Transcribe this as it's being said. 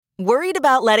Worried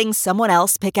about letting someone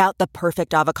else pick out the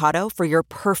perfect avocado for your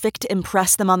perfect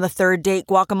impress them on the third date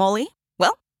guacamole?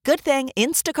 Well, good thing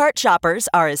Instacart shoppers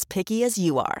are as picky as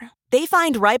you are. They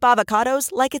find ripe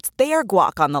avocados like it's their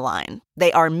guac on the line.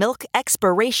 They are milk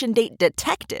expiration date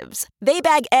detectives. They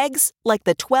bag eggs like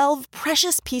the 12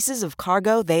 precious pieces of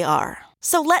cargo they are.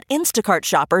 So let Instacart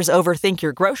shoppers overthink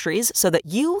your groceries so that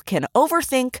you can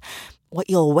overthink what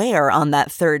you'll wear on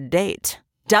that third date.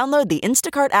 Download the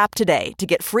Instacart app today to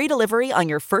get free delivery on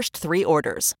your first 3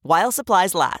 orders, while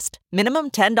supplies last.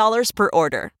 Minimum $10 per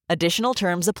order. Additional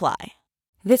terms apply.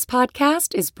 This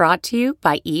podcast is brought to you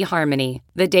by eHarmony,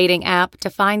 the dating app to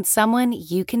find someone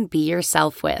you can be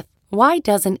yourself with. Why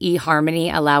doesn't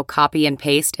eHarmony allow copy and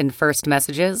paste in first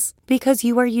messages? Because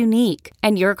you are unique,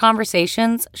 and your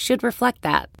conversations should reflect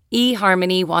that.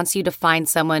 eHarmony wants you to find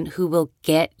someone who will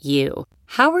get you.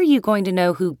 How are you going to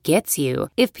know who gets you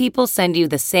if people send you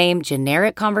the same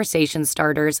generic conversation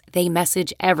starters they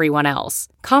message everyone else?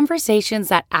 Conversations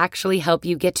that actually help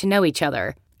you get to know each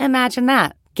other. Imagine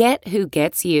that. Get who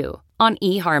gets you on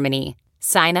eHarmony.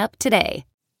 Sign up today.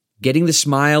 Getting the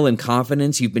smile and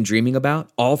confidence you've been dreaming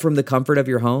about, all from the comfort of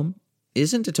your home,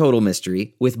 isn't a total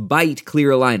mystery with Byte clear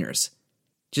aligners.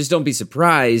 Just don't be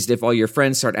surprised if all your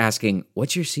friends start asking,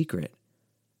 "What's your secret?"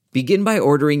 Begin by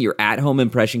ordering your at-home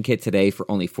impression kit today for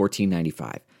only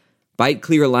 $14.95. Byte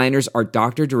clear aligners are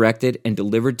doctor-directed and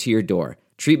delivered to your door.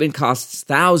 Treatment costs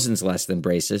thousands less than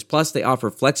braces, plus they offer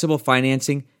flexible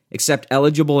financing, accept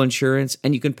eligible insurance,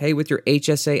 and you can pay with your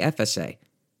HSA FSA.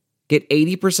 Get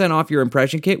 80% off your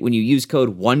impression kit when you use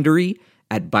code WONDERY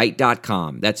at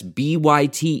Byte.com. That's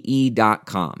BYTE.com.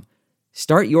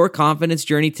 Start your confidence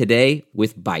journey today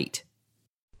with Byte.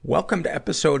 Welcome to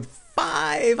episode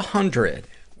 500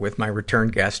 with my return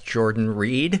guest, Jordan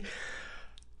Reid.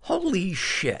 Holy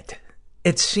shit.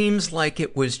 It seems like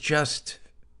it was just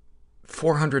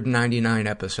 499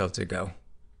 episodes ago.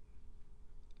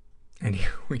 And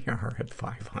here we are at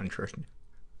 500.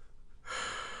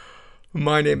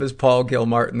 My name is Paul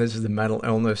Gilmartin. This is the Mental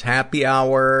Illness Happy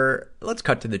Hour. Let's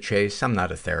cut to the chase. I'm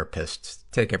not a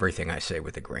therapist. Take everything I say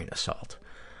with a grain of salt.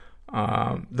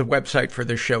 The website for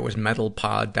this show is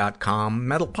metalpod.com.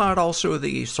 Metalpod, also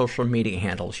the social media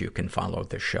handles you can follow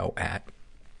the show at.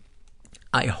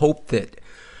 I hope that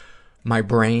my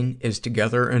brain is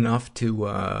together enough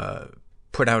to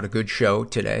put out a good show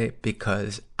today,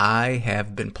 because I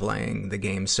have been playing the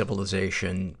game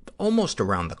Civilization almost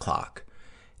around the clock.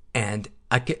 And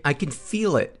I can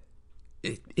feel it.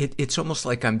 It's almost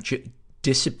like I'm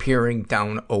disappearing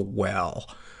down a well.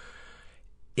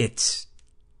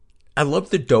 I love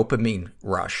the dopamine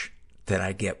rush that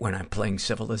I get when I'm playing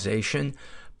Civilization,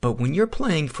 but when you're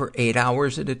playing for 8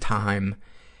 hours at a time,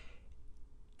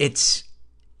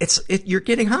 you're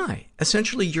getting high.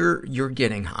 Essentially, you're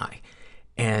getting high.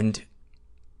 And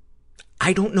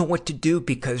I don't know what to do,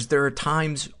 because there are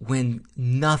times when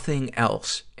nothing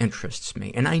else interests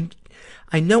me. And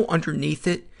I know underneath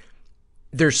it,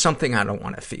 there's something I don't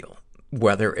want to feel.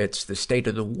 Whether it's the state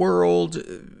of the world,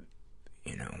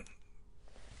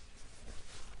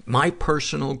 my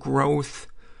personal growth,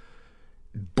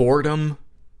 boredom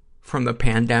from the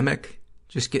pandemic,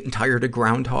 just getting tired of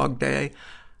Groundhog Day.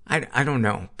 I don't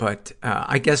know, but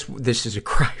I guess this is a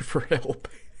cry for help.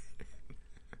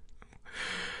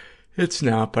 It's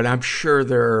not, but I'm sure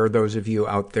there are those of you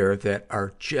out there that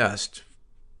are just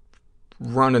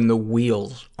running the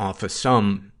wheels off of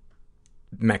some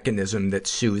mechanism that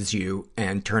soothes you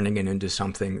and turning it into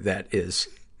something that is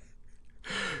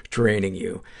draining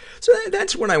you. So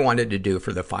that's what I wanted to do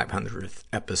for the 500th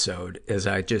episode, is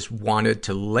I just wanted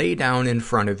to lay down in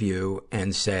front of you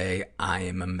and say, I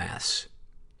am a mess.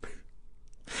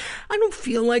 I don't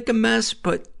feel like a mess,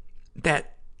 but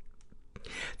that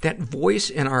voice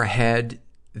in our head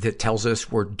that tells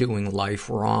us we're doing life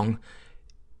wrong,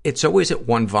 it's always at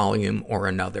one volume or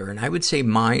another. And I would say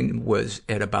mine was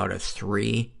at about a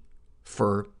 3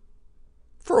 for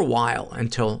a while,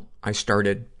 until I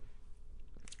started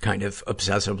kind of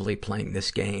obsessively playing this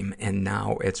game. And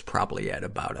now it's probably at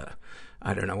about a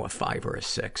 5 or a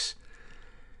 6.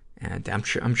 And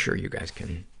I'm sure you guys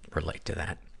can relate to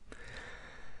that.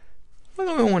 What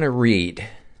do I want to read?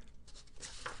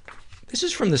 This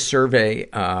is from the survey,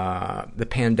 the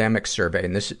pandemic survey,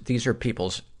 and these are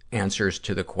people's answers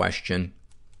to the question,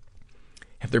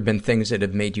 have there been things that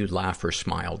have made you laugh or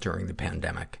smile during the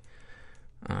pandemic?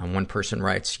 One person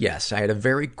writes, yes, I had a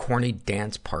very corny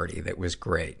dance party that was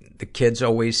great. The kids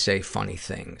always say funny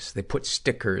things. They put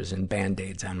stickers and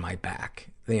Band-Aids on my back.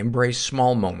 They embrace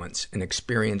small moments and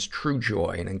experience true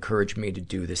joy and encourage me to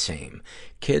do the same.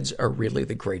 Kids are really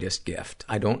the greatest gift.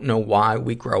 I don't know why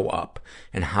we grow up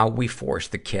and how we force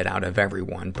the kid out of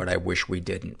everyone, but I wish we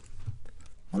didn't.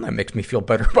 Well, that makes me feel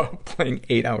better about playing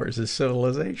 8 Hours of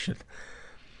Civilization.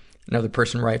 Another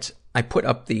person writes, I put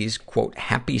up these, quote,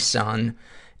 happy sun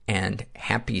and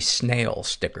happy snail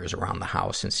stickers around the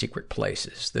house in secret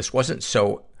places. This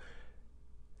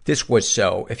was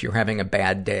so if you're having a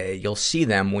bad day, you'll see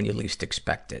them when you least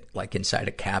expect it, like inside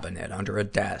a cabinet, under a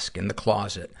desk, in the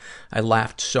closet. I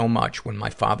laughed so much when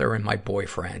my father and my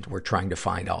boyfriend were trying to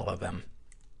find all of them.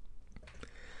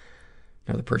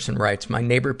 Another person writes, my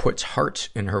neighbor puts hearts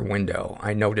in her window.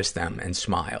 I noticed them and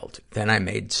smiled. Then I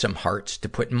made some hearts to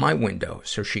put in my window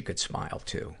so she could smile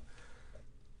too.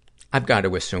 I've got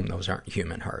to assume those aren't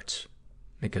human hearts,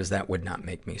 because that would not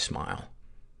make me smile.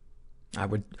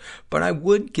 But I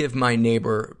would give my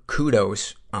neighbor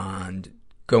kudos on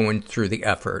going through the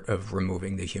effort of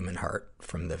removing the human heart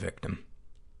from the victim.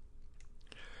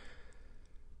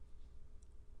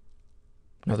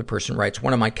 Another person writes,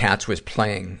 one of my cats was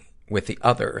playing with the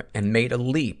other and made a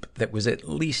leap that was at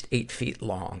least 8 feet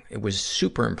long. It was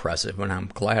super impressive, and I'm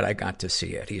glad I got to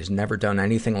see it. He has never done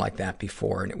anything like that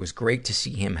before, and it was great to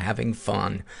see him having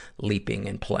fun, leaping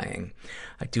and playing.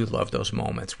 I do love those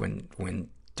moments when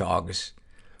dogs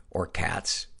or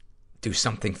cats do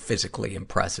something physically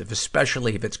impressive,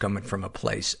 especially if it's coming from a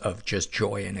place of just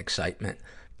joy and excitement.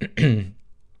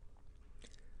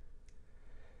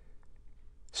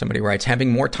 Somebody writes,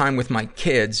 having more time with my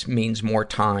kids means more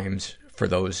times for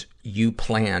those you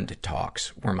planned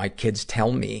talks where my kids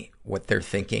tell me what they're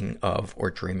thinking of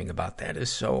or dreaming about. That is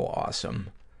so awesome.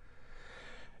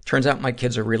 Turns out my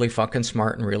kids are really fucking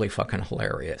smart and really fucking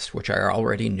hilarious, which I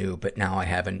already knew, but now I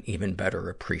have an even better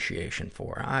appreciation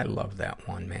for. I love that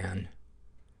one, man.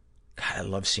 God, I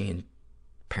love seeing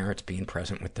parents being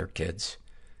present with their kids.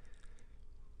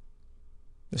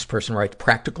 This person writes,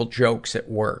 practical jokes at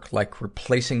work, like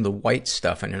replacing the white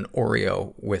stuff in an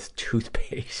Oreo with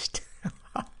toothpaste.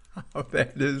 Oh,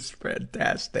 that is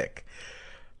fantastic.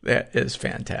 That is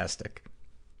fantastic.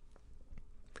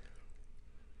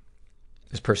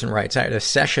 This person writes, I had a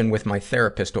session with my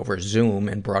therapist over Zoom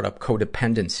and brought up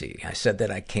codependency. I said that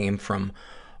I came from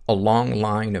a long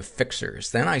line of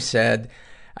fixers. Then I said,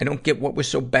 I don't get what was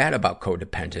so bad about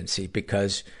codependency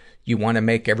because you want to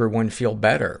make everyone feel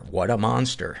better. What a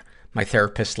monster. My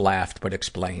therapist laughed but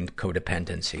explained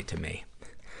codependency to me.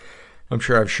 I'm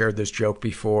sure I've shared this joke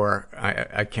before.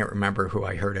 I can't remember who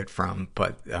I heard it from,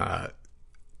 but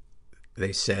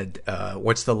they said,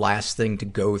 what's the last thing to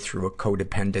go through a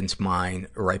codependent's mind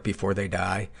right before they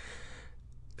die?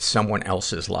 Someone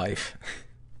else's life.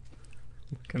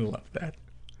 I can love that.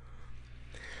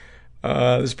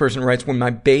 This person writes, when my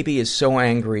baby is so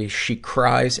angry, she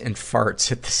cries and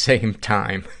farts at the same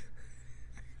time.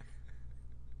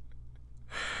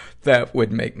 That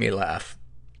would make me laugh.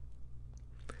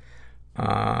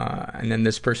 And then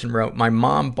this person wrote, my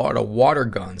mom bought a water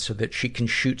gun so that she can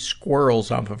shoot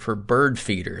squirrels off of her bird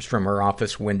feeders from her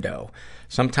office window.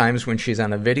 Sometimes when she's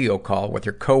on a video call with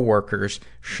her coworkers,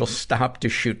 she'll stop to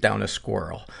shoot down a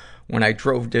squirrel. When I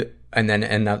drove to, and then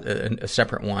a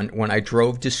separate one, when I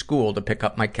drove to school to pick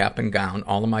up my cap and gown,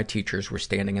 all of my teachers were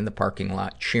standing in the parking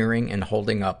lot cheering and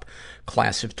holding up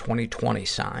class of 2020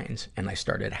 signs, and I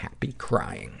started happy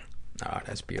crying. Oh,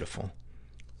 that's beautiful.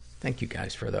 Thank you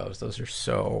guys for those. Those are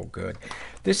so good.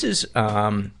 This is,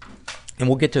 and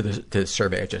we'll get to the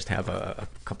survey. I just have a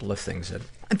couple of things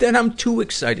that I'm too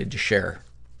excited to share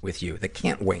with you. That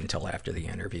can't wait until after the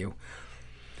interview.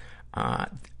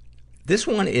 This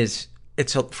one is,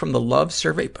 it's from the love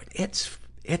survey, but it's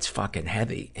fucking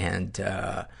heavy. And,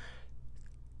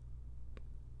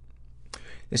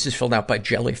 this is filled out by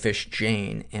Jellyfish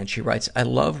Jane, and she writes, I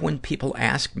love when people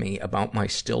ask me about my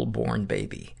stillborn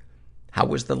baby. How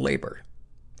was the labor?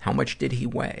 How much did he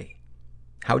weigh?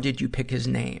 How did you pick his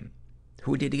name?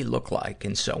 Who did he look like?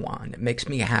 And so on. It makes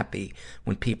me happy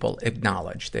when people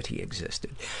acknowledge that he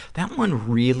existed. That one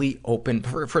really opened,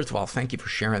 first of all, thank you for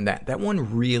sharing that. That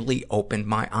one really opened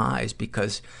my eyes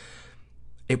because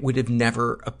it would have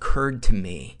never occurred to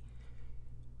me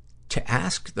to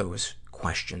ask those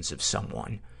questions of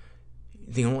someone.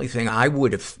 The only thing I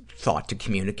would have thought to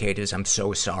communicate is, I'm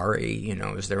so sorry,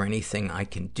 is there anything I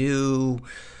can do?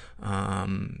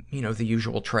 The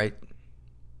usual trite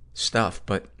stuff,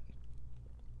 but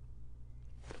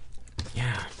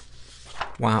yeah.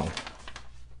 Wow.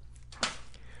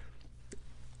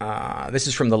 This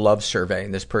is from the love survey,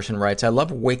 and this person writes, I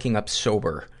love waking up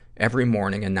sober every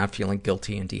morning and not feeling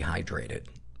guilty and dehydrated.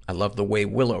 I love the way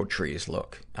willow trees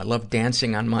look. I love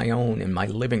dancing on my own in my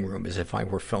living room as if I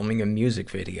were filming a music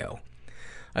video.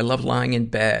 I love lying in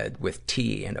bed with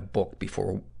tea and a book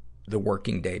before the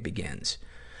working day begins.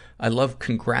 I love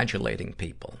congratulating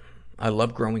people. I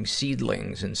love growing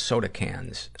seedlings in soda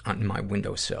cans on my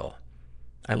windowsill.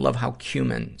 I love how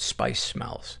cumin spice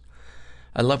smells.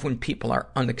 I love when people are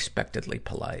unexpectedly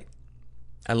polite.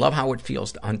 I love how it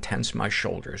feels to untense my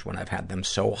shoulders when I've had them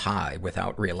so high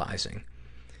without realizing.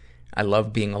 I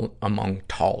love being among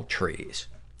tall trees.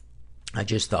 I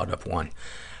just thought of one.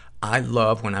 I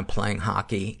love when I'm playing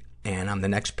hockey and I'm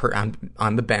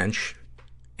on the bench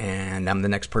and I'm the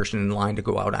next person in line to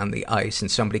go out on the ice,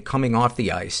 and somebody coming off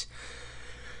the ice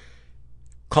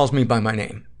calls me by my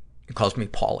name. He calls me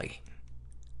Paulie.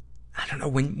 I don't know,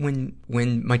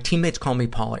 when my teammates call me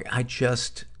Paulie, I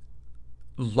just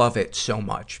love it so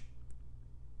much.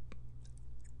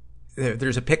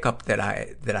 There's a pickup that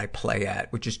I play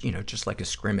at, which is, just like a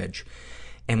scrimmage.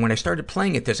 And when I started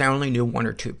playing at this, I only knew one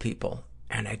or two people.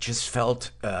 And I just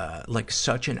felt like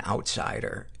such an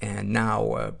outsider. And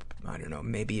now, I don't know,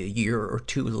 maybe a year or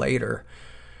two later,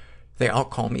 they all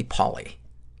call me Paulie.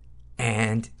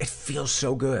 And it feels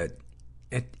so good.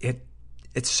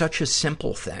 It's such a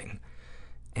simple thing.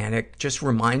 And it just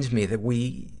reminds me that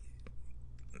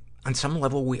on some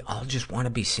level, we all just want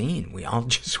to be seen. We all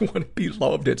just want to be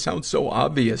loved. It sounds so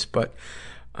obvious, but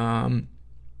the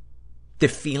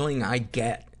feeling I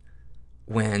get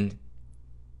when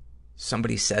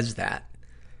somebody says that,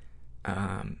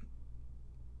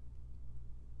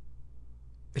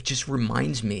 it just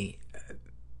reminds me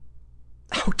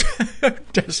how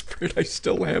desperate I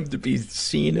still am to be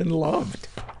seen and loved.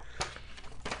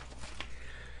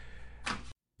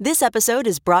 This episode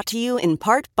is brought to you in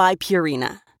part by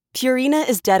Purina. Purina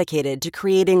is dedicated to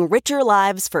creating richer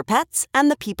lives for pets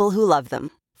and the people who love them.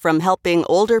 From helping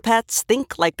older pets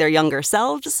think like their younger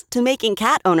selves to making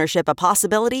cat ownership a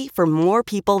possibility for more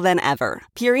people than ever,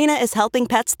 Purina is helping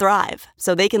pets thrive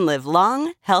so they can live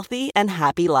long, healthy, and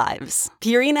happy lives.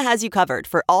 Purina has you covered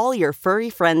for all your furry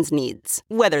friends' needs,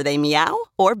 whether they meow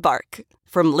or bark.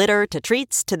 From litter to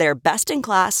treats to their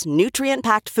best-in-class,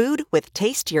 nutrient-packed food with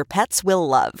taste your pets will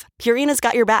love, Purina's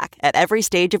got your back at every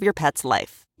stage of your pet's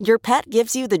life. Your pet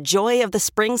gives you the joy of the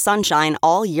spring sunshine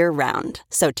all year round.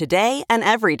 So today and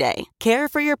every day, care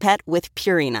for your pet with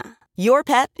Purina. Your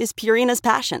pet is Purina's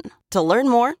passion. To learn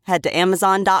more, head to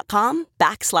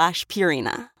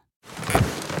Amazon.com/Purina.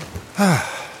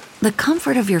 The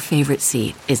comfort of your favorite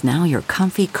seat is now your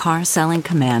comfy car-selling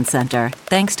command center,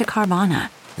 thanks to Carvana.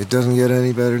 It doesn't get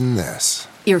any better than this.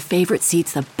 Your favorite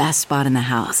seat's the best spot in the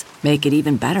house. Make it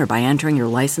even better by entering your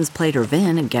license plate or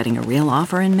VIN and getting a real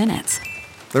offer in minutes.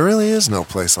 There really is no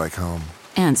place like home.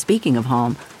 And speaking of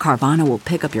home, Carvana will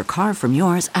pick up your car from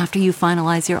yours after you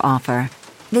finalize your offer.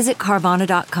 Visit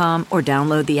Carvana.com or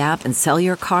download the app and sell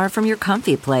your car from your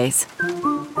comfy place.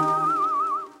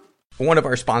 One of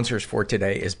our sponsors for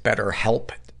today is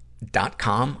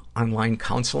BetterHelp.com, online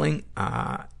counseling.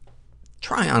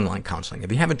 Try online counseling.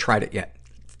 If you haven't tried it yet,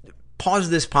 pause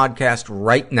this podcast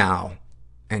right now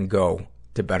and go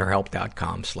to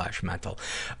BetterHelp.com/mental.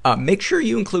 Make sure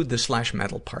you include the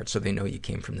 /mental part so they know you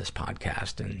came from this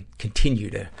podcast and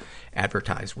continue to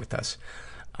advertise with us.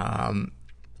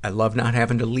 I love not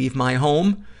having to leave my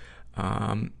home.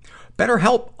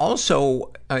 BetterHelp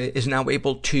also is now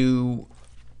able to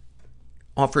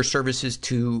offer services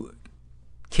to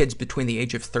kids between the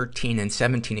age of 13 and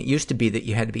 17. It used to be that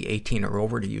you had to be 18 or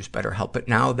over to use BetterHelp, but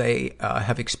now they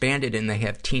have expanded and they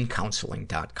have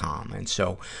teencounseling.com. And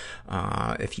so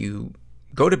if you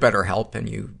go to BetterHelp and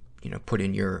you put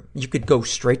in you could go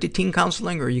straight to teen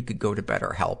counseling, or you could go to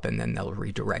BetterHelp and then they'll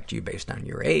redirect you based on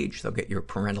your age. They'll get your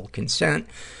parental consent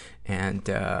and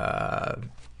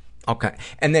okay.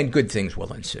 And then good things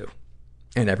will ensue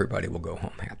and everybody will go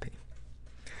home happy.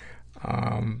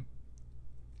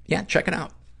 Yeah, check it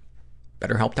out.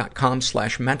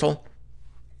 BetterHelp.com/mental.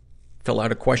 Fill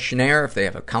out a questionnaire. If they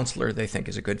have a counselor they think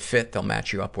is a good fit, they'll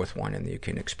match you up with one and you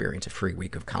can experience a free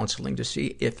week of counseling to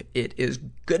see if it is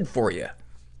good for you.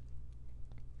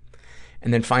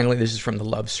 And then finally, this is from the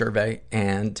Love Survey,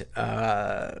 and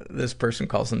this person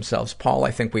calls themselves Paul. I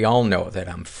think we all know that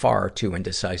I'm far too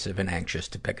indecisive and anxious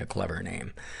to pick a clever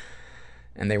name.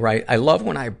 And they write, I love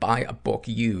when I buy a book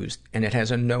used and it has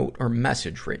a note or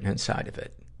message written inside of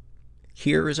it.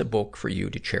 Here is a book for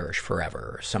you to cherish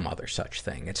forever, or some other such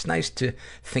thing. It's nice to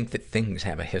think that things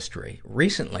have a history.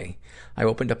 Recently, I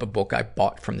opened up a book I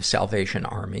bought from the Salvation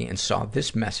Army and saw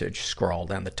this message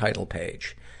scrawled on the title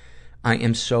page. I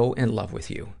am so in love with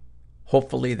you.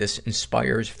 Hopefully this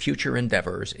inspires future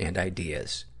endeavors and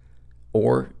ideas.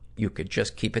 Or you could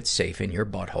just keep it safe in your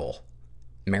butthole.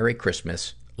 Merry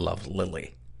Christmas, love,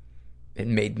 Lily. It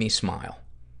made me smile.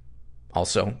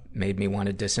 Also, made me want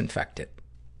to disinfect it.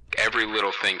 Every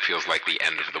little thing feels like the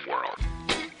end of the world.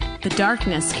 The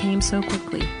darkness came so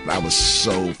quickly. I was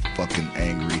so fucking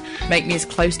angry. Make me as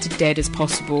close to dead as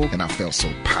possible. And I felt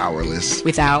so powerless.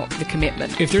 Without the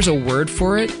commitment. If there's a word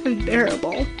for it,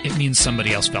 unbearable. It means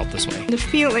somebody else felt this way. The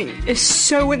feeling is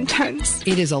so intense.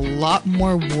 It is a lot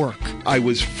more work. I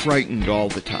was frightened all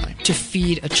the time. To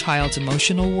feed a child's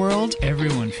emotional world,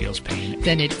 everyone feels pain,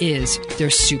 than it is their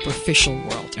superficial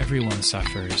world. Everyone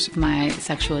suffers. My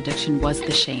sexual addiction was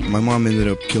the shame. My mom ended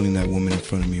up killing that woman in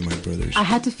front of me and my brothers. I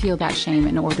had to feel that shame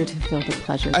in order to feel the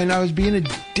pleasure. And I was being a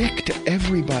dick to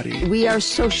everybody. We are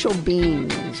social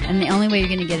beings. And the only way you're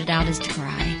going to get it out is to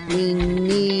cry. We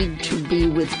need to be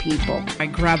with people. I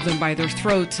grabbed them by their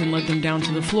throats and led them down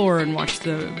to the floor and watched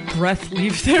the breath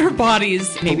leave their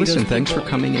bodies. Well, listen, thanks for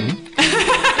coming in.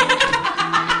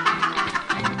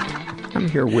 I'm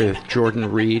here with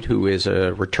Jordan Reid, who is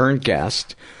a return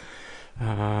guest.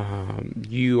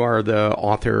 You are the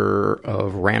author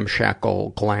of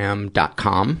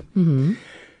RamshackleGlam.com. Mm-hmm.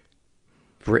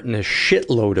 Written a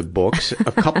shitload of books,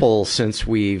 a couple since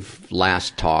we've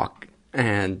last talked,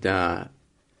 and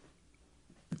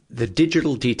the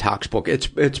Digital Detox book.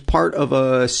 It's part of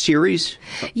a series.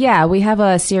 Yeah, we have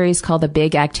a series called the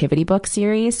Big Activity Book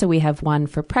series. So we have one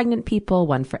for pregnant people,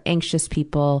 one for anxious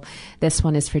people. This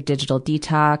one is for digital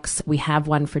detox. We have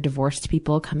one for divorced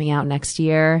people coming out next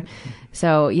year.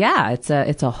 So yeah, it's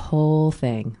a whole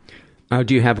thing.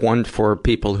 Do you have one for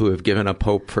people who have given up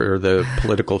hope for the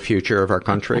political future of our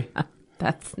country?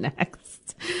 That's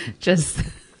next.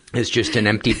 It's just an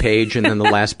empty page, and then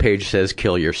the last page says,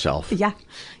 kill yourself. Yeah.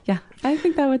 I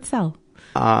think that would sell.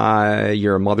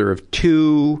 You're a mother of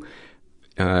two.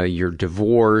 You're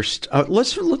divorced.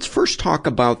 Let's first talk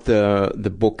about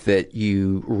the book that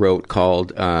you wrote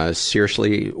called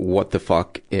Seriously, What the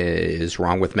Fuck is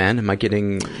Wrong with Men? Am I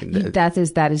getting... That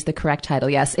is the correct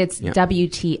title, yes. It's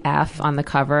WTF on the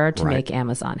cover to make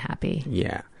Amazon happy.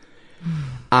 Yeah.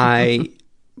 I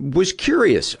was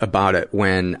curious about it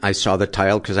when I saw the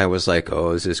title, because I was like,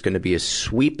 oh, is this going to be a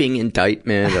sweeping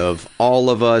indictment of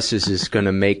all of us? Is this going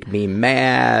to make me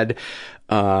mad?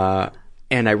 And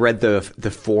I read the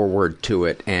foreword to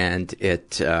it, and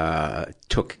it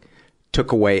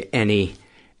took away any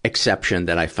exception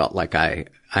that I felt like I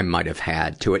might have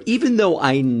had to it, even though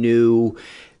I knew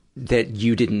that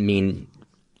you didn't mean...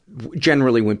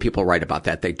 Generally, when people write about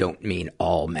that, they don't mean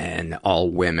all men, all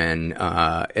women,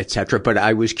 etc. But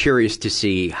I was curious to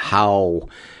see how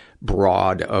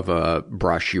broad of a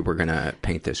brush you were going to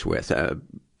paint this with.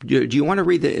 Do you want to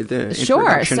read the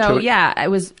introduction to it? So yeah, it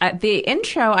was the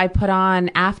intro I put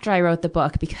on after I wrote the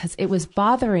book because it was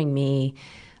bothering me.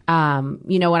 When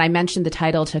I mentioned the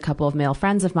title to a couple of male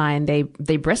friends of mine,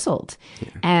 they bristled,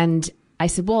 and I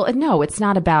said, "Well, no, it's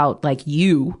not about like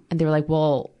you." And they were like,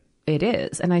 "Well, it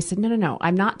is." And I said, no,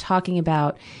 I'm not talking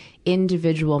about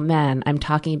individual men. I'm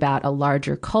talking about a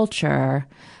larger culture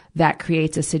that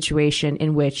creates a situation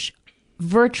in which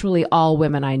virtually all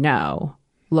women I know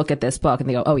look at this book and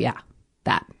they go, oh yeah,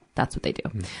 that's what they do.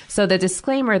 Mm. So the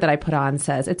disclaimer that I put on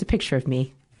says, it's a picture of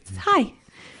me. It says, hi,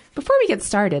 before we get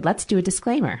started, let's do a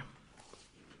disclaimer.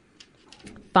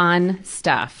 Fun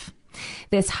stuff.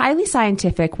 This highly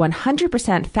scientific,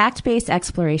 100% fact-based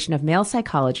exploration of male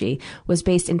psychology was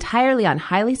based entirely on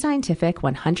highly scientific,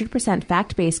 100%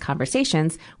 fact-based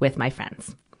conversations with my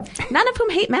friends, none of whom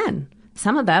hate men.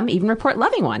 Some of them even report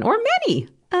loving one, or many.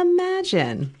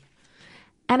 Imagine.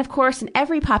 And of course, in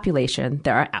every population,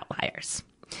 there are outliers.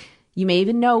 You may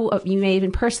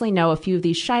even personally know a few of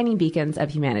these shining beacons of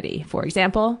humanity. For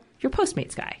example, your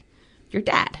Postmates guy, your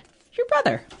dad, your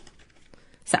brother.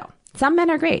 So, some men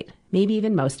are great. Maybe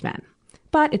even most men.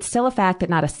 But it's still a fact that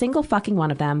not a single fucking one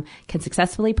of them can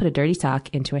successfully put a dirty sock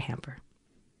into a hamper.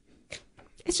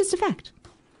 It's just a fact.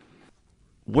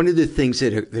 One of the things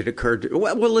that occurred...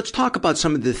 Well, let's talk about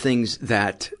some of the things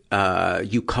that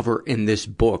you cover in this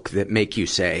book that make you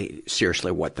say,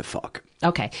 seriously, what the fuck?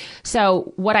 Okay.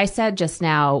 So what I said just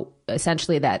now,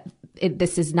 essentially that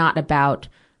this is not about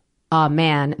a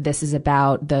man. This is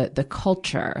about the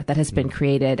culture that has been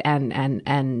created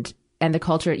and the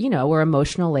culture, where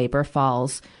emotional labor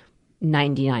falls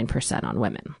 99% on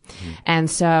women. Mm. And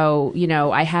so,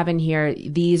 I have in here,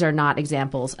 these are not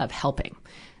examples of helping.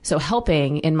 So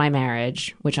helping in my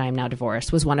marriage, which I am now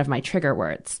divorced, was one of my trigger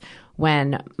words.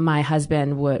 When my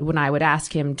husband when I would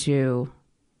ask him to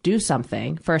do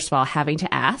something, first of all, having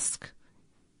to ask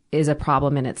is a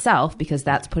problem in itself because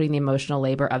that's putting the emotional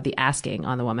labor of the asking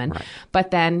on the woman. Right. But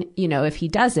then, if he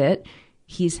does it,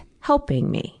 he's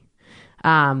helping me.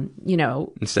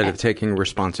 Instead of taking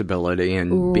responsibility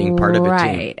and being part of a team.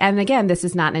 Right. And again, this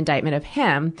is not an indictment of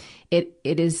him. It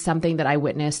is something that I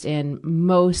witnessed in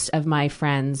most of my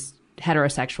friends'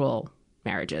 heterosexual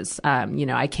marriages.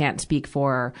 I can't speak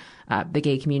for the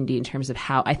gay community in terms of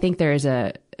how I think there is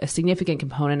a significant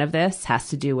component of this has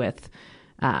to do with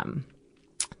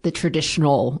the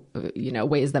traditional,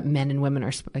 ways that men and women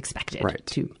are expected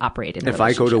to operate in. If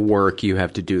I go to work, you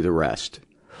have to do the rest.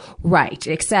 Right.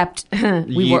 Except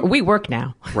we work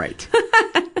now. Right.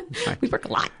 We work a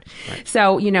lot. Right.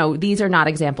 So, these are not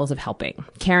examples of helping.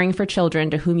 Caring for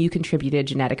children to whom you contributed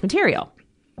genetic material.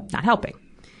 Not helping.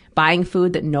 Buying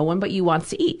food that no one but you wants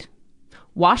to eat.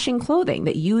 Washing clothing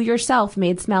that you yourself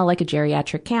made smell like a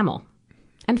geriatric camel.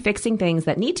 And fixing things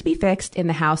that need to be fixed in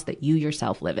the house that you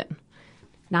yourself live in.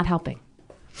 Not helping.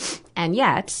 And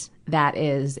yet, that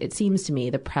is, it seems to me,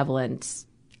 the prevalent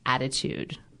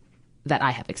attitude that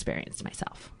I have experienced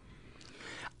myself.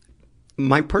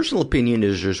 My personal opinion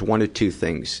is there's one of two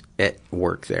things at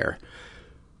work there.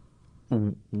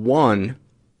 One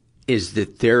is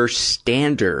that their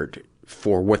standard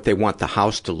for what they want the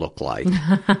house to look like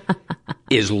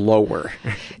is lower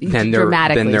than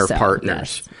their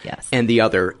partners. Yes. And the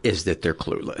other is that they're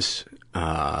clueless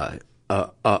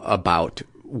about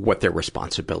what their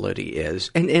responsibility is.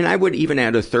 And I would even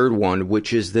add a third one,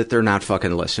 which is that they're not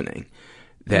fucking listening.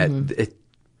 That it,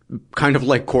 kind of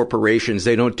like corporations,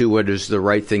 they don't do what is the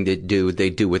right thing to do. They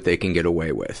do what they can get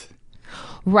away with.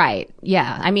 Right.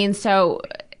 Yeah. I mean, so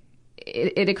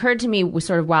it occurred to me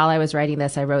sort of while I was writing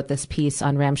this, I wrote this piece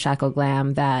on Ramshackle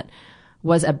Glam that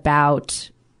was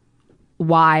about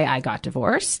why I got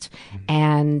divorced.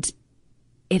 And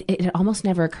it almost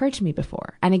never occurred to me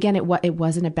before. And again, it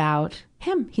wasn't about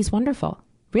him. He's wonderful.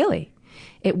 Really.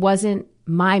 It wasn't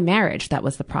my marriage that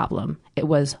was the problem. It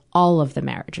was all of the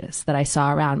marriages that I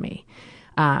saw around me.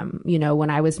 When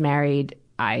I was married,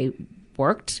 I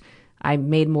worked. I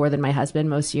made more than my husband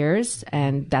most years.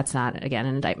 And that's not, again,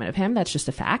 an indictment of him. That's just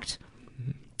a fact.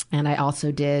 And I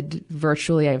also did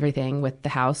virtually everything with the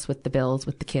house, with the bills,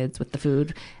 with the kids, with the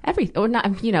food, everything. Or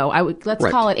not, let's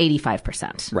call it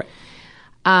 85%. Right.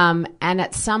 And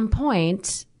at some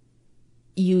point,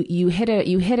 you hit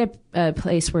a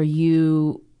place where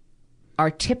you are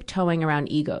tiptoeing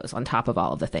around egos on top of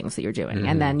all of the things that you're doing. Mm-hmm.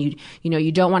 And then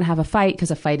you don't want to have a fight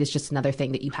because a fight is just another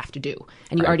thing that you have to do.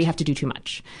 And you already have to do too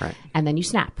much. Right. And then you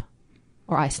snap.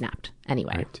 Or I snapped.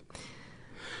 Anyway. Right.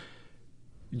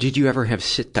 Did you ever have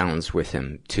sit-downs with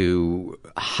him to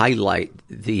highlight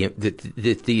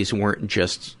that these weren't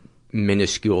just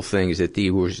minuscule things, that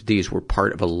these were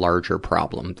part of a larger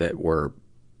problem that were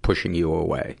pushing you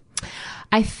away?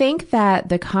 I think that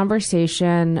the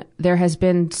conversation, there has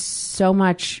been so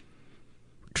much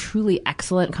truly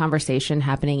excellent conversation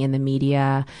happening in the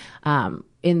media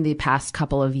in the past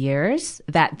couple of years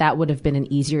that would have been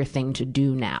an easier thing to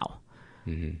do now.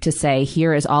 Mm-hmm. To say,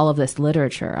 here is all of this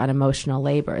literature on emotional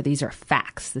labor. These are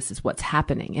facts. This is what's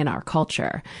happening in our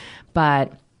culture.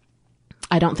 But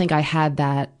I don't think I had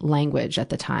that language at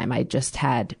the time. I just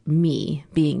had me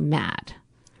being mad.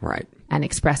 Right. And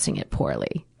expressing it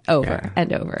poorly over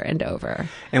and over and over.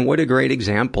 And what a great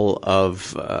example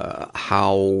of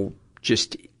how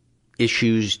just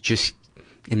issues just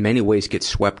in many ways get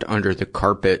swept under the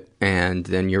carpet, and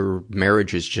then your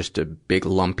marriage is just a big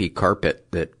lumpy carpet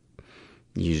that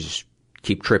you just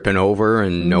keep tripping over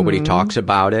and nobody talks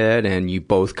about it, and you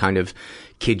both kind of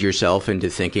kid yourself into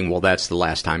thinking, well, that's the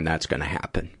last time that's going to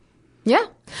happen. Yeah.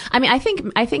 I mean, I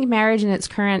think marriage in its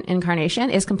current incarnation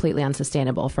is completely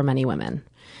unsustainable for many women.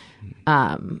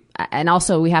 And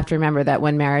also we have to remember that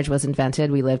when marriage was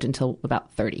invented, we lived until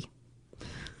about 30.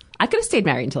 I could have stayed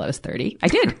married until I was 30. I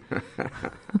did.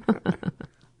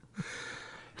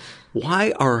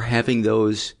 Why are having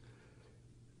those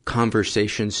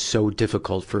conversations so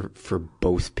difficult for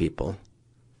both people?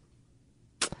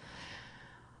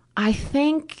 I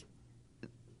think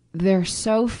they're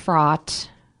so fraught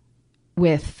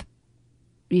with,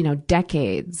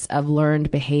 decades of learned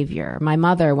behavior. My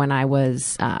mother, when I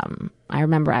was, I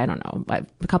remember,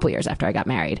 a couple years after I got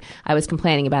married, I was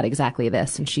complaining about exactly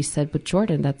this. And she said, but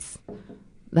Jordan,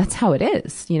 that's how it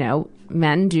is.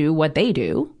 Men do what they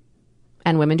do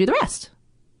and women do the rest.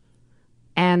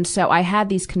 And so I had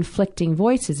these conflicting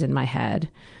voices in my head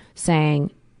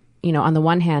saying, on the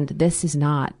one hand, this is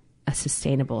not a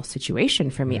sustainable situation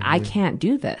for me. Mm-hmm. I can't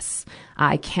do this.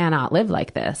 I cannot live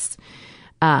like this.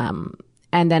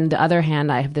 And then the other hand,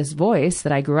 I have this voice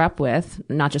that I grew up with,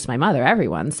 not just my mother,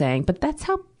 everyone saying, but that's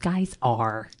how guys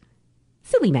are.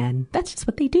 Silly men. That's just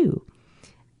what they do.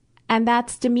 And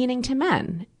that's demeaning to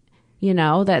men.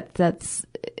 That's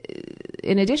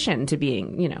in addition to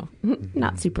being,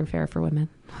 not super fair for women.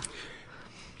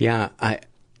 Yeah, I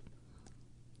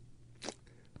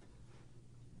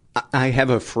have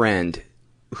a friend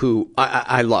who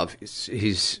I love.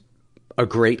 He's a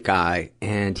great guy,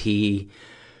 and he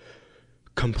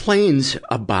complains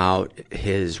about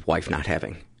his wife not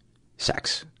having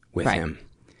sex with him.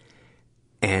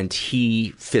 And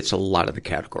he fits a lot of the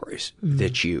categories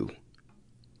that you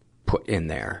put in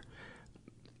there.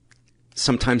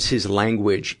 Sometimes his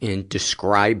language in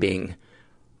describing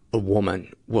a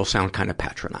woman will sound kind of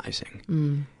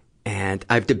patronizing. And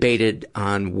I've debated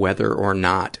on whether or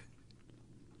not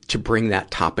to bring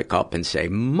that topic up and say,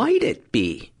 might it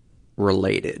be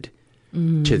related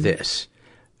to this?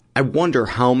 I wonder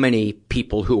how many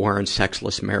people who are in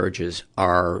sexless marriages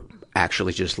are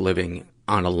actually just living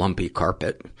on a lumpy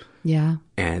carpet. Yeah.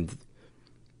 And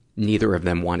neither of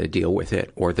them want to deal with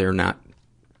it, or they're not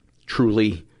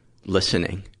truly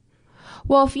listening.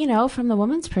 Well, from the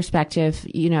woman's perspective,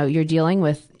 you're dealing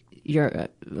with your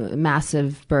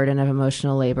massive burden of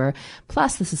emotional labor,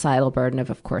 plus the societal burden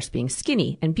of course, being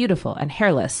skinny and beautiful and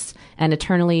hairless and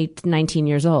eternally 19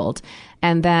 years old.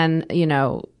 And then,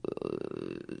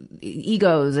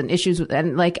 egos and issues with,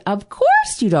 and of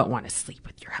course you don't want to sleep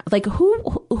with your husband.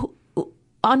 Who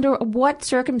under what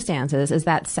circumstances is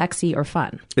that sexy or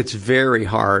fun? It's very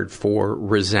hard for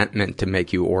resentment to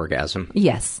make you orgasm.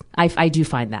 Yes, I do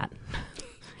find that.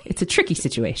 It's a tricky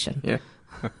situation. Yeah.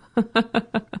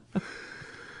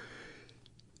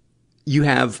 You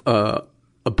have a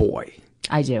boy.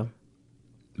 I do.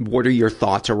 What are your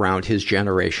thoughts around his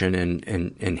generation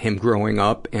and him growing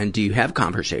up? And do you have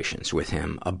conversations with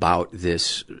him about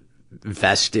this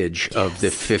vestige of the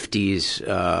 50s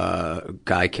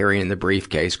guy carrying the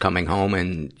briefcase coming home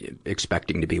and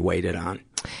expecting to be waited on?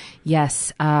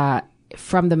 Yes.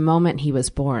 From the moment he was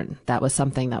born, that was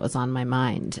something that was on my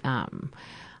mind.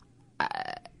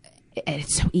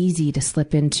 It's so easy to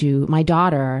slip into. My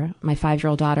daughter, my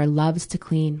 5-year-old daughter, loves to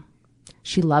clean.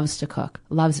 She loves to cook,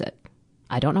 loves it.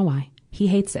 I don't know why. He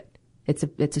hates it.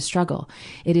 It's a struggle.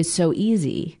 It is so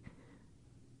easy.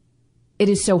 It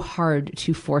is so hard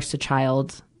to force a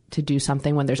child to do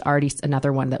something when there's already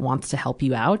another one that wants to help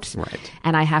you out. Right.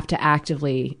 And I have to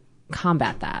actively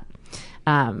combat that.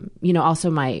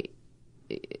 Also I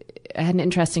had an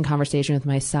interesting conversation with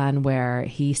my son where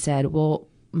he said, well,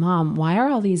 Mom, why are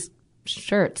all these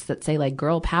shirts that say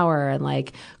girl power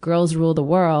and girls rule the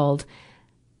world?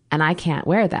 And I can't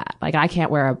wear that. I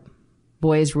can't wear a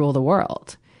boys rule the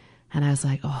world. And I was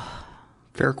like, oh.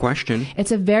 Fair question.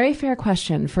 It's a very fair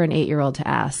question for an 8-year-old to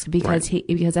ask because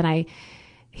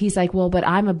he's like, well, but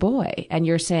I'm a boy. And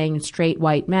you're saying straight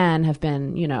white men have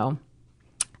been,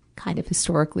 kind of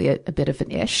historically a bit of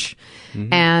an ish.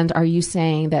 Mm-hmm. And are you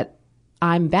saying that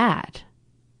I'm bad?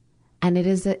 And it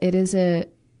is a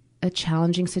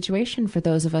challenging situation for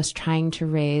those of us trying to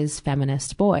raise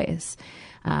feminist boys.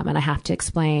 And I have to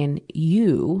explain,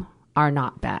 you are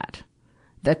not bad.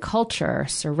 The culture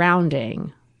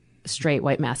surrounding straight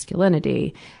white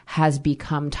masculinity has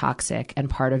become toxic,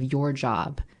 and part of your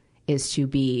job is to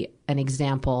be an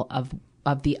example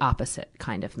of the opposite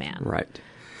kind of man. Right.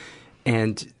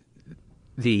 And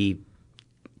the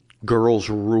girls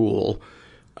rule,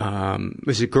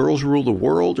 is it girls rule the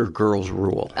world or girls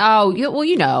rule? Oh,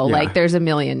 well, there's a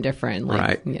million different,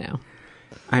 right.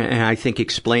 And I think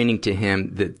explaining to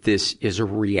him that this is a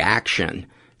reaction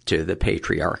to the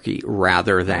patriarchy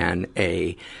rather than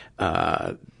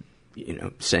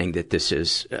saying that this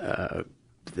is,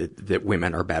 that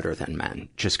women are better than men.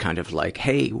 Just kind of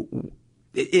hey,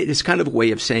 it is kind of a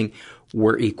way of saying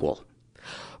we're equal.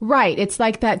 Right. It's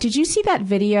like that. Did you see that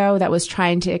video that was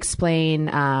trying to explain,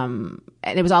 and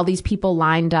it was all these people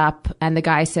lined up, and the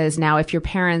guy says, now, if your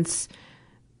parents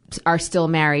are still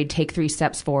married, take 3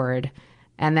 steps forward.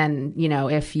 And then,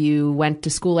 if you went to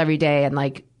school every day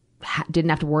and didn't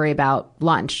have to worry about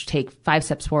lunch, take 5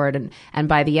 steps forward. And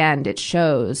by the end, it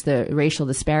shows the racial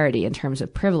disparity in terms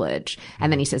of privilege.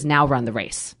 And then he says, now run the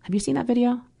race. Have you seen that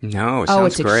video? No, it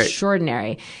sounds great. It's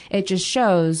extraordinary. It just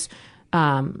shows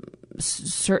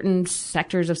certain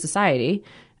sectors of society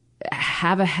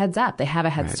have a heads up. They have a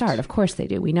head start. Of course they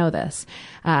do. We know this.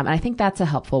 And I think that's a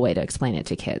helpful way to explain it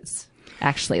to kids.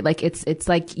 Actually, it's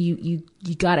like you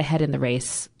got ahead in the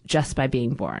race just by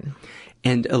being born.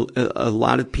 And a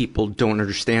lot of people don't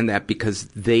understand that because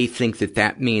they think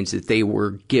that means that they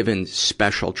were given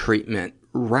special treatment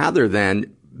rather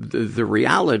than the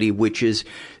reality, which is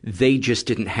they just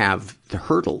didn't have the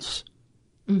hurdles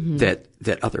that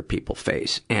other people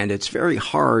face. And it's very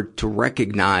hard to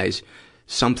recognize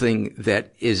something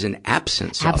that is an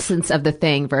absence of the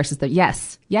thing versus the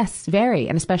yes, very,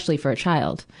 and especially for a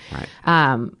child. Right.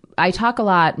 I talk a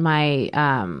lot.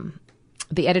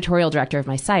 The editorial director of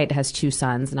my site has 2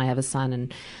 sons, and I have a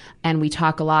son, and we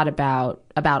talk a lot about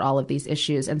all of these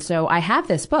issues. And so I have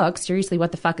this book, Seriously,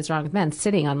 What the Fuck is Wrong with Men,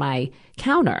 sitting on my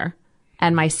counter,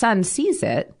 and my son sees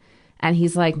it, and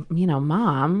he's like,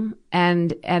 Mom,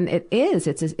 and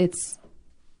it's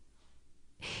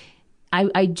I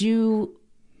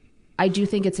do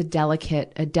think it's a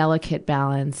delicate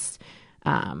balance,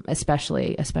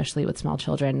 especially with small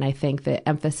children. And I think the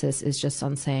emphasis is just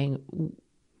on saying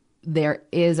there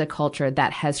is a culture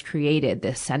that has created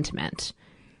this sentiment.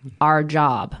 Our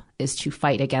job is to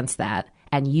fight against that,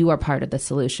 and you are part of the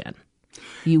solution.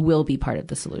 You will be part of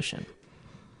the solution.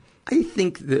 I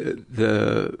think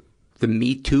the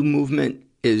Me Too movement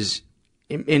is,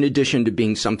 in addition to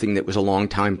being something that was a long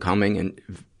time coming and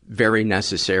very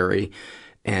necessary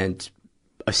and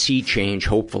a sea change,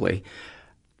 hopefully,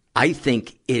 I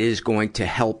think it is going to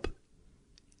help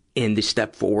in the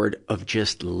step forward of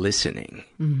just listening,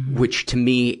 which to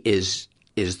me is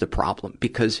the problem.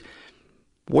 Because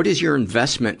what is your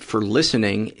investment for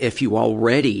listening if you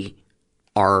already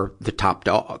are the top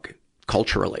dog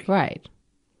culturally? Right.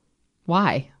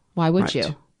 Why would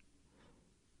you?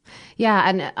 Yeah.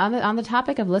 And on the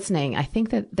topic of listening, I think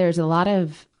that there's a lot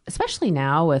of, especially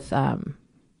now with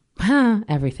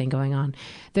everything going on,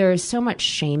 there is so much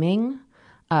shaming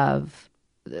of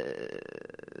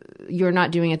you're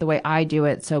not doing it the way I do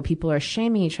it, so people are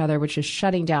shaming each other, which is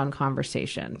shutting down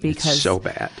conversation. Because it's so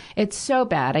bad. It's so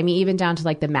bad. I mean, even down to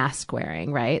like the mask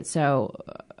wearing, right? So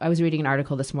I was reading an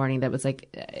article this morning that was like,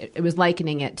 it was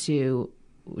likening it to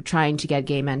trying to get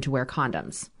gay men to wear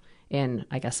condoms in,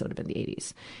 I guess it would have been the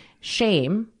 80s.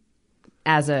 Shame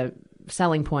as a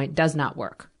selling point does not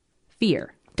work.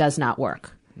 Fear does not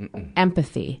work.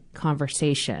 Empathy,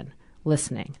 conversation,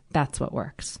 listening, that's what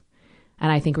works.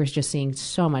 And I think we're just seeing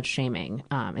so much shaming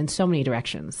in so many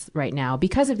directions right now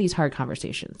because of these hard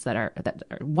conversations that are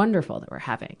wonderful that we're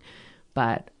having.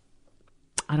 But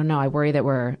I don't know. I worry that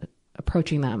we're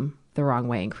approaching them the wrong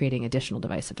way and creating additional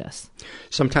divisiveness.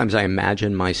 Sometimes I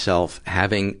imagine myself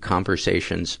having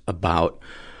conversations about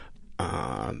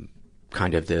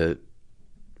kind of the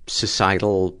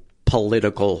societal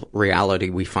political reality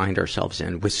we find ourselves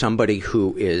in with somebody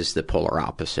who is the polar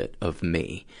opposite of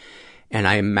me. And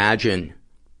I imagine...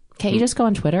 Can't you just go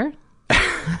on Twitter?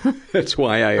 That's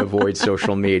why I avoid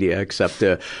social media, except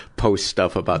to post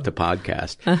stuff about the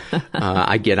podcast.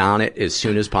 I get on it as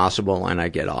soon as possible, and I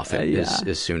get off it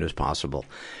as soon as possible.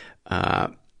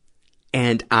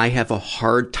 And I have a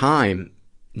hard time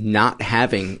not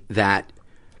having that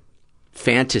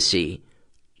fantasy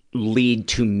lead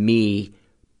to me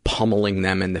pummeling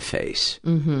them in the face.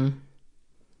 Mm-hmm.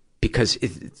 Because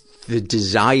the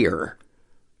desire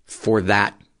for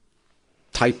that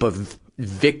type of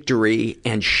victory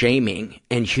and shaming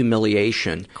and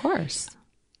humiliation, of course,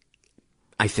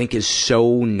 I think is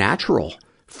so natural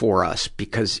for us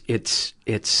because it's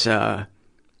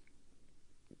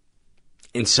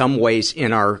in some ways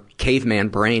in our caveman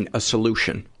brain a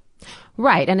solution.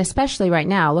 Right, and especially right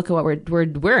now, look at what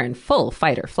we're in full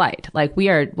fight or flight. Like we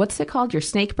are, what's it called? Your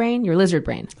snake brain, your lizard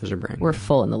brain. Lizard brain. We're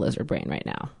full in the lizard brain right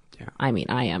now. Yeah. I mean,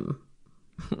 I am.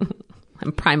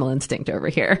 I'm primal instinct over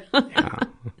here. Yeah.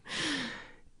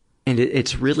 And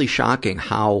it's really shocking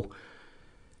how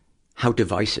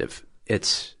divisive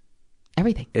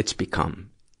everything it's become.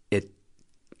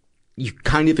 You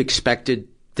kind of expected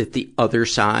that the other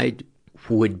side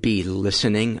would be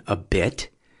listening a bit,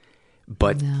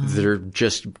 but they're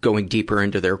just going deeper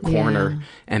into their corner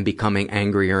and becoming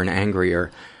angrier and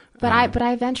angrier. But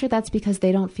I venture that's because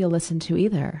they don't feel listened to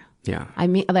either. Yeah. I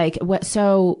mean, like what?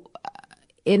 So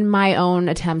in my own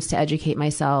attempts to educate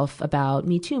myself about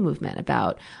Me Too movement,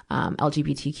 about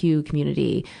LGBTQ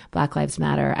community, Black Lives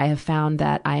Matter, I have found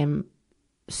that I am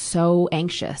so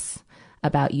anxious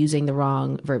about using the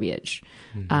wrong verbiage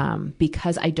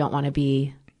because I don't want to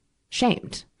be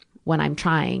shamed when I'm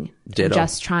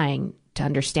just trying to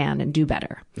understand and do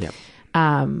better. Yep.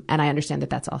 And I understand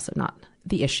that that's also not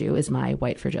the issue, is my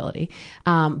white fragility.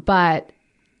 But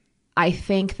I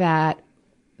think that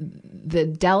the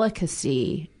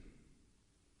delicacy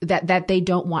that they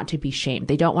don't want to be shamed.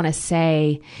 They don't want to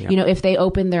say, if they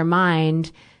open their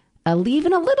mind,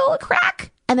 leaving a little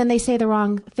crack, and then they say the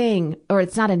wrong thing, or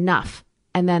it's not enough.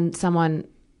 And then someone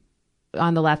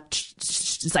on the left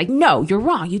is like, no, you're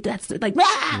wrong. That's like,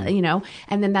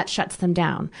 and then that shuts them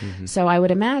down. Mm-hmm. So I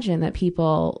would imagine that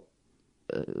people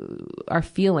are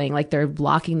feeling like they're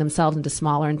locking themselves into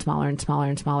smaller and smaller and smaller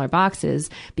and smaller boxes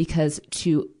because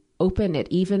to open it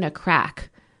even a crack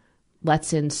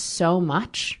lets in so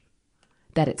much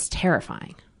that it's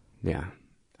terrifying. Yeah,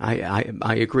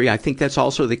 I agree. I think that's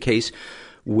also the case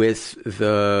with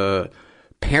the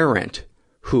parent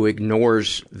who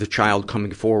ignores the child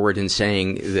coming forward and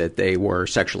saying that they were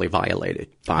sexually violated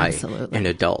by an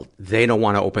adult. They don't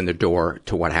want to open the door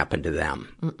to what happened to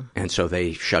them. Mm-mm. And so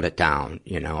they shut it down,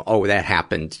 oh, that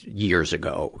happened years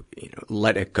ago,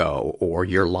 let it go, or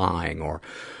you're lying, or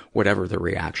whatever the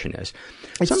reaction is.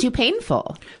 It's too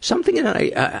painful. Something that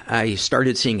I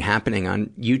started seeing happening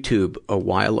on YouTube a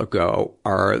while ago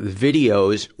are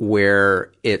videos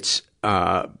where it's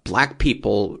black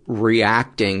people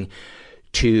reacting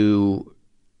to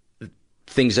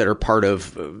things that are part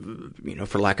of,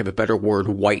 for lack of a better word,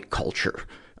 white culture,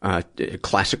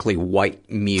 classically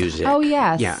white music. Oh,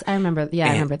 yes. Yeah. I remember. Yeah,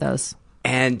 I remember those.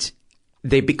 And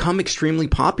they become extremely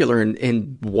popular.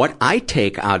 And what I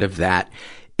take out of that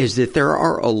is that there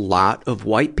are a lot of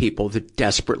white people that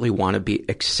desperately want to be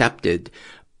accepted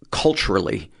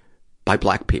culturally by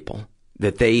black people,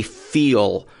 that they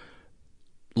feel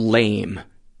lame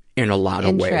in a lot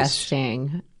of ways.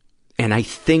 Interesting. And I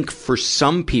think for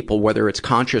some people, whether it's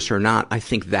conscious or not, I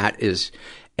think that is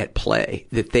at play,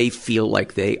 that they feel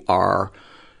like they are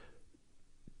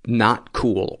not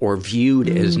cool or viewed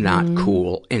as not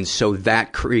cool. And so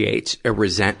that creates a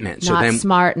resentment. Not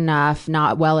smart enough,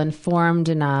 not well informed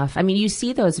enough. I mean, you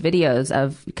see those videos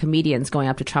of comedians going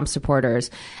up to Trump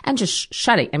supporters and just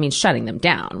shutting them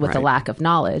down with a lack of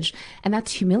knowledge. And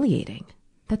that's humiliating.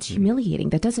 That's humiliating.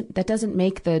 That doesn't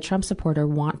make the Trump supporter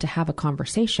want to have a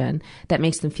conversation. That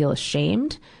makes them feel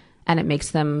ashamed, and it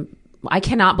makes them. I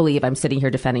cannot believe I'm sitting here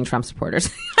defending Trump supporters.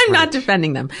 I'm not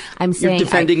defending them. I'm saying you're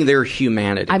defending their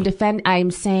humanity.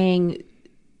 I'm saying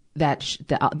that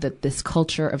that this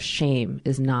culture of shame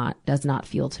does not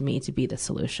feel to me to be the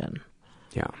solution.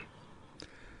 Yeah.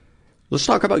 Let's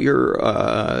talk about your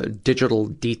digital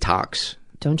detox.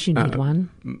 Don't you need one,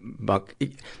 Buck?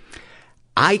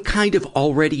 I kind of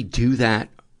already do that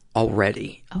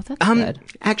already. Oh, that's good.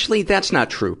 Actually, that's not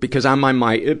true, because I'm on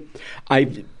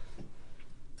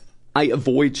I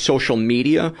avoid social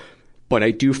media, but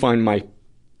I do find my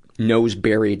nose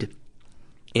buried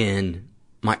in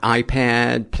my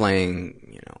iPad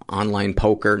playing, online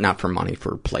poker, not for money,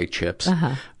 for play chips,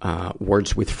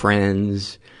 Words with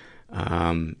Friends,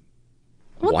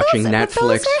 watching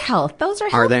Netflix. Those are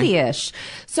healthy-ish.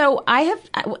 So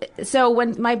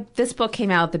when this book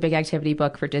came out, the Big Activity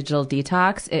book for Digital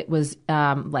Detox, it was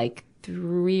like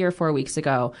 3 or 4 weeks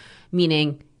ago,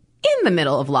 meaning in the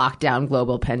middle of lockdown,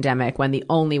 global pandemic, when the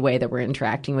only way that we're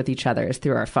interacting with each other is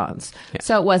through our phones. Yeah.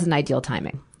 So it wasn't ideal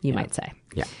timing, you might say.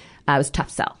 Yeah. It was a tough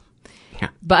sell. Yeah.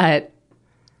 But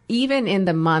even in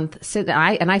the month,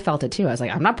 I felt it too. I was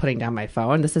like, I'm not putting down my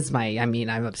phone. This is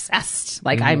I'm obsessed.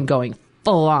 Like, I'm going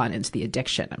full on into the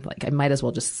addiction. I'm like, I might as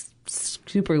well just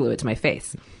super glue it to my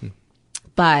face.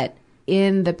 But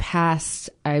in the past,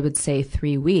 I would say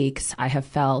 3 weeks, I have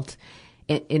felt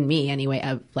in me anyway,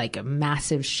 a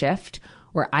massive shift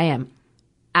where I am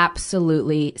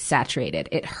absolutely saturated.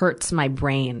 It hurts my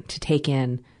brain to take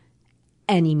in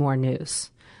any more news.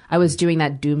 I was doing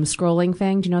that doom scrolling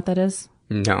thing. Do you know what that is?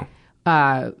 No.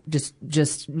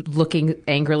 Just looking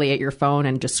angrily at your phone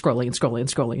and just scrolling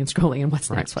and what's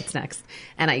next.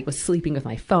 And I was sleeping with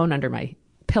my phone under my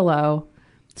pillow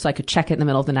so I could check it in the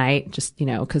middle of the night, just,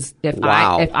 because if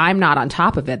I'm not on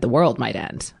top of it, the world might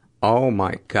end. Oh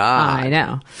my God. I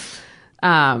know.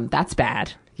 That's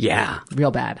bad. Yeah. Real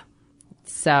bad.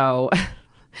 So,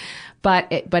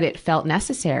 but it felt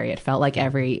necessary. It felt like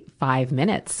every 5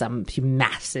 minutes, some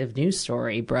massive news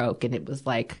story broke, and it was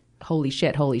like, holy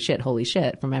shit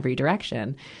from every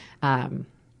direction. And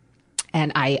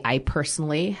I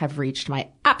personally have reached my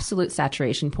absolute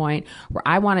saturation point where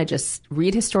I want to just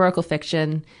read historical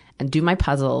fiction and do my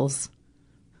puzzles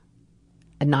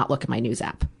and not look at my news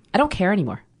app. I don't care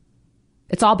anymore.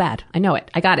 It's all bad. I know it.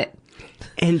 I got it.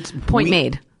 And point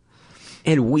made.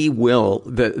 And we will,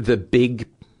 the big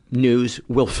news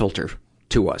will filter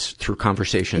to us through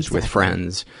conversations with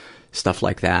friends, stuff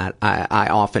like that. I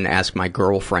often ask my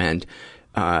girlfriend,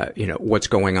 what's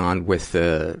going on with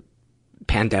the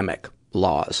pandemic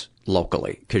laws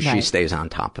locally, because she stays on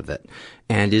top of it.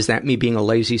 And is that me being a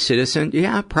lazy citizen?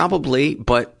 Yeah, probably.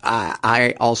 But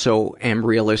I also am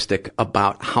realistic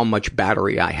about how much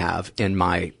battery I have in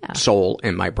my soul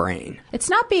and my brain. It's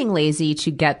not being lazy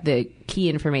to get the key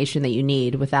information that you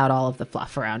need without all of the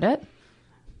fluff around it.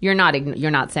 You're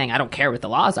not saying I don't care what the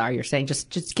laws are. You're saying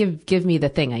just give me the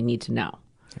thing I need to know.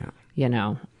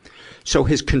 Yeah. So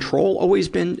has control always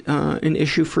been an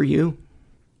issue for you?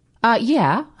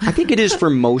 Yeah. I think it is for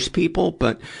most people,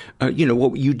 but,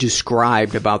 what you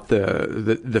described about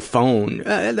the phone,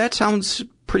 that sounds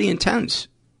pretty intense.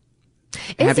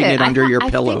 Having it under your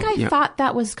pillow. I think I thought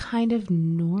that was kind of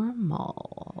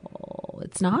normal.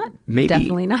 It's not? Maybe.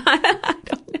 Definitely not. I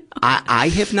don't know. I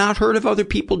have not heard of other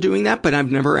people doing that, but I've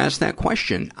never asked that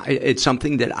question. It's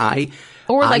something that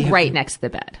Or right next to the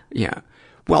bed. Yeah.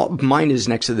 Well, mine is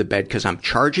next to the bed because I'm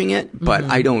charging it, but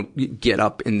I don't get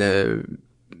up in the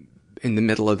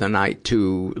middle of the night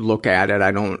to look at it.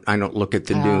 I don't look at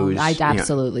the news. I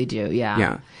absolutely do. Yeah.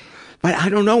 Yeah. But I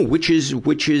don't know which is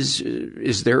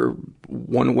there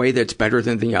one way that's better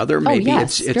than the other? Maybe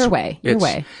it's your way.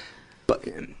 But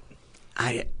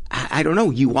I don't know.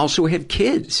 You also have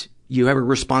kids. You have a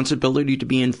responsibility to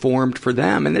be informed for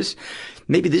them. And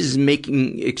maybe this is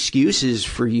making excuses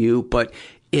for you, but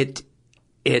I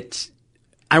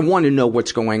want to know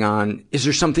what's going on. Is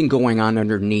there something going on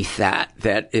underneath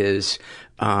that is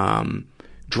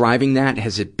driving that?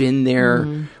 Has it been there?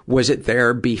 Mm-hmm. Was it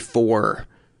there before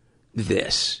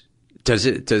this?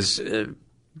 Do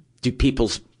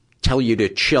people tell you to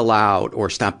chill out or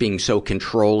stop being so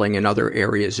controlling in other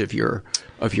areas of your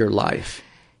life?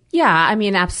 Yeah, I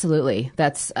mean, absolutely.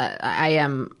 That's I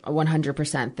am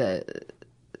 100%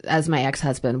 as my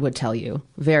ex-husband would tell you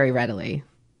very readily,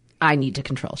 I need to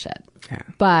control shit. Yeah.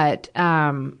 But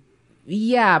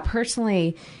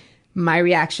personally, my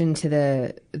reaction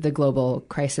to the global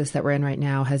crisis that we're in right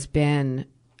now has been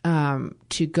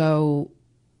to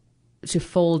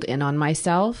fold in on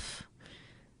myself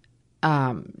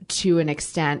to an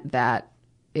extent that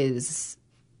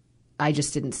I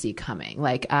just didn't see coming.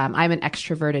 Like, I'm an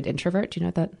extroverted introvert. Do you know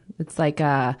what that? It's like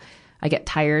I get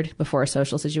tired before a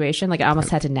social situation. Like, I almost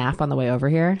had to nap on the way over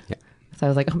here. Yeah. So I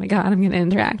was like, oh my God, I'm going to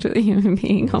interact with a human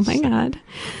being. Oh my God.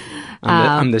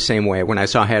 I'm the same way. When I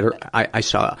had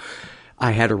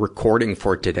a recording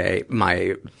for today,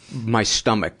 my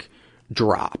stomach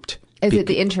dropped. Is it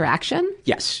the interaction?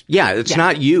 Yes. Yeah, it's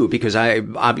not you, because I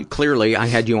clearly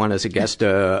had you on as a guest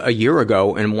a year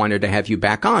ago and wanted to have you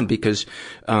back on because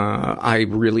I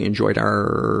really enjoyed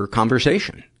our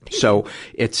conversation. So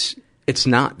it's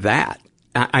not that.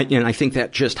 And I think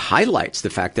that just highlights the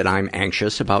fact that I'm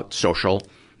anxious about social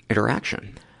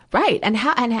interaction. Right. And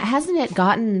hasn't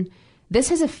it this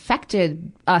has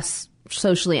affected us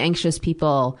socially anxious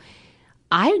people.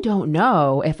 I don't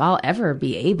know if I'll ever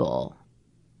be able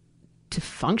to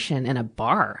function in a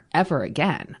bar ever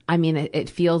again. I mean, it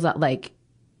feels like,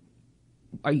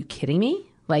 are you kidding me?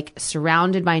 Like,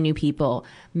 surrounded by new people,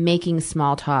 making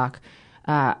small talk.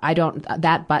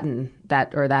 That button,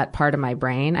 that part of my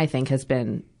brain, I think, has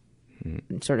been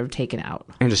sort of taken out.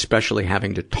 And especially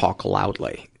having to talk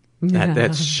loudly.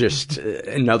 That's just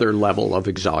another level of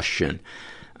exhaustion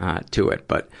to it.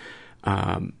 But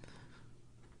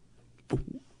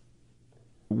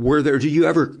do you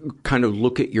ever kind of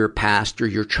look at your past or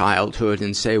your childhood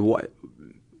and say, were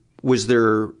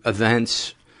there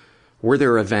events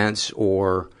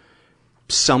or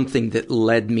something that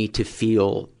led me to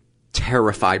feel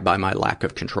terrified by my lack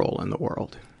of control in the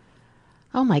world?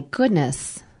 Oh my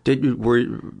goodness.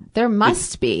 There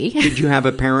must be. Did you have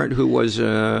a parent who was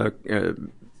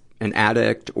an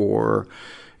addict or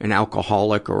an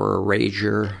alcoholic or a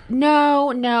rager?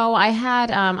 No. I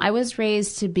had, I was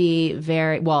raised to be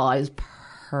I was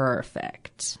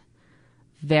perfect.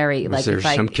 Was there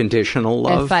some conditional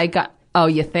love?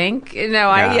 You think? No,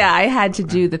 yeah. I had to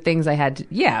do the things I had to.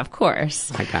 Yeah, of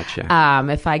course. I gotcha.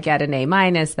 If I get an A-,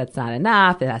 that's not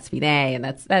enough. It has to be an A, and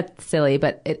that's silly.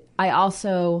 But I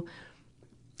also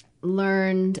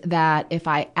learned that if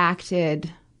I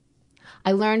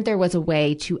learned there was a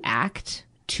way to act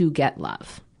to get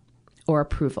love or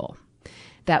approval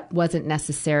that wasn't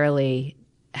necessarily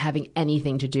having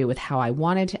anything to do with how I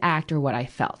wanted to act or what I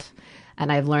felt.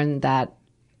 And I've learned that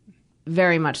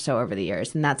very much so over the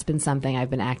years. And that's been something I've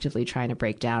been actively trying to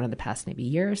break down in the past maybe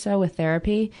year or so with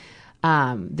therapy.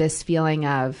 This feeling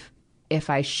of if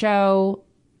I do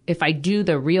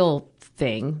the real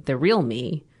thing, the real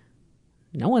me,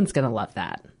 no one's going to love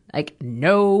that. Like,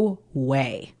 no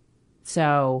way.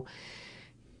 So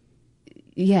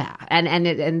yeah. And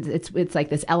it's like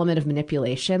this element of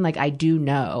manipulation. Like, I do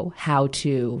know how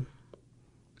to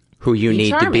who you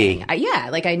need to be.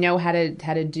 Like, I know how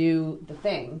to do the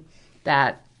thing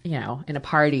that, in a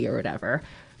party or whatever,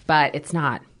 but it's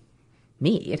not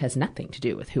me. It has nothing to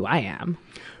do with who I am.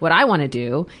 What I want to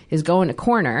do is go in a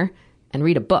corner and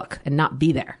read a book and not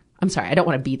be there. I'm sorry, I don't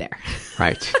want to be there.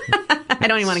 Right. I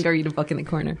don't even want to go read a book in the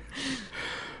corner.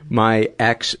 My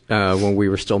ex, when we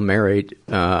were still married,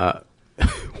 one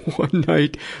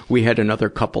night we had another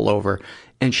couple over,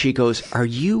 And she goes, "Are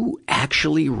you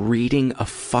actually reading a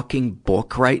fucking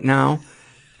book right now?"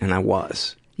 And I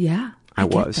was. Yeah. I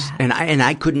was. And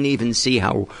I couldn't even see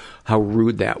how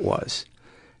rude that was.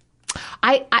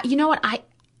 I you know what?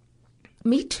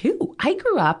 Me too. I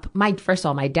grew up, first of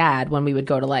all, my dad, when we would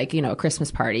go to like, a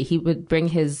Christmas party, he would bring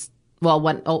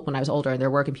when I was older and there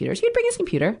were computers, he'd bring his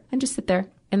computer and just sit there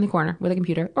in the corner with a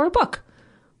computer or a book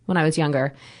when I was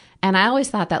younger. And I always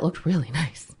thought that looked really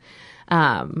nice.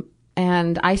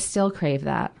 And I still crave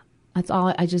that. That's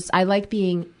all. I like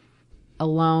being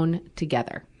alone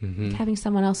together. Like having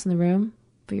someone else in the room,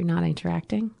 but you're not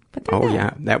interacting. But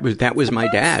yeah, that was my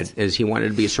dad, is he wanted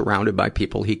to be surrounded by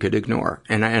people he could ignore.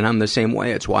 And I'm the same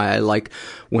way. It's why I like,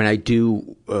 when I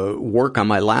do work on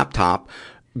my laptop,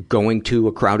 going to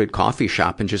a crowded coffee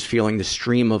shop and just feeling the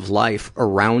stream of life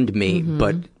around me,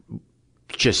 but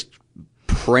just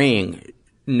praying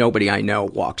nobody I know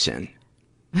walks in.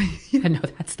 Yeah, no,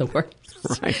 that's the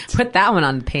worst. Right. Put that one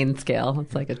on the pain scale.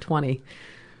 It's like a 20.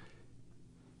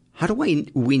 How do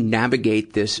we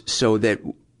navigate this so that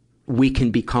we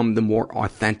can become the more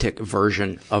authentic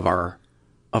version of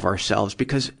ourselves?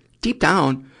 Because deep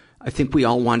down, I think we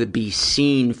all want to be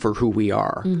seen for who we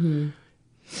are. And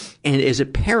as a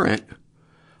parent,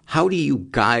 how do you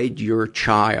guide your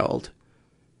child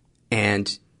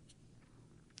and,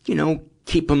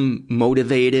 keep them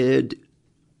motivated,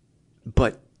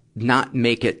 but not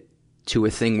make it to a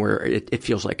thing where it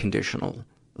feels like conditional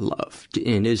love?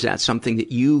 And is that something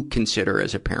that you consider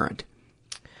as a parent?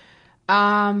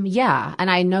 Yeah.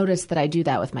 And I notice that I do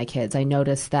that with my kids. I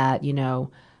notice that,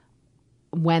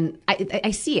 when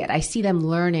I see it, I see them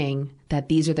learning that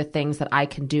these are the things that I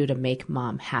can do to make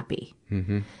mom happy.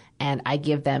 And I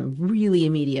give them really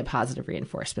immediate positive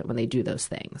reinforcement when they do those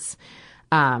things.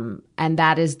 And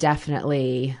that is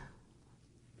definitely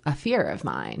a fear of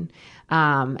mine.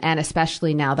 And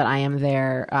especially now that I am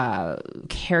their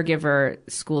caregiver,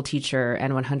 school teacher,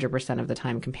 and 100% of the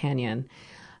time companion.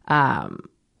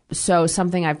 So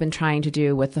something I've been trying to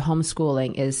do with the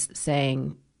homeschooling is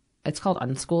saying, it's called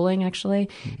unschooling, actually.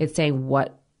 It's saying,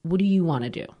 what do you want to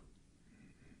do?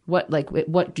 What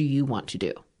do you want to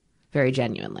do? Very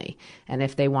genuinely. And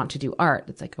if they want to do art,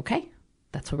 it's like, okay,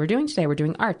 that's what we're doing today. We're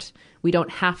doing art. We don't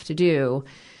have to do,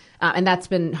 and that's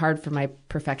been hard for my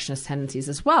perfectionist tendencies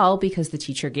as well, because the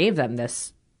teacher gave them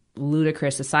this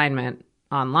ludicrous assignment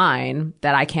online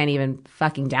that I can't even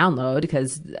fucking download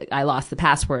because I lost the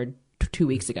password 2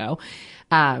 weeks ago.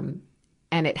 And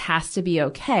it has to be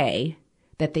okay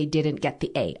that they didn't get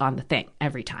the A on the thing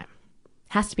every time.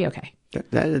 Has to be okay.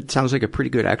 That sounds like a pretty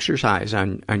good exercise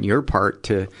on your part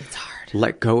to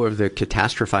let go of the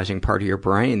catastrophizing part of your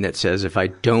brain that says, if I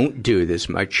don't do this,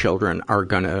 my children are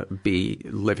going to be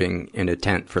living in a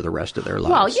tent for the rest of their lives.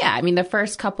 Well, yeah. I mean, the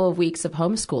first couple of weeks of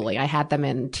homeschooling, I had them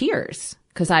in tears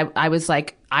because I was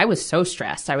so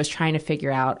stressed. I was trying to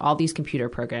figure out all these computer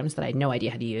programs that I had no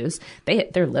idea how to use.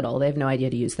 They're little. They have no idea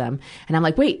how to use them. And I'm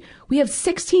like, wait, we have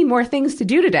 16 more things to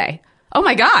do today. Oh,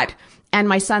 my God. And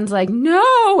my son's like,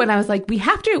 no. And I was like, we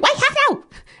have to.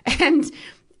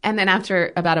 And then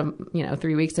after about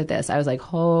 3 weeks of this, I was like,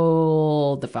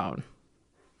 hold the phone.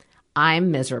 I'm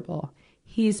miserable.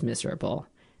 He's miserable.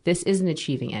 This isn't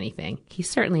achieving anything. He's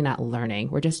certainly not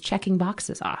learning. We're just checking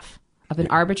boxes off of an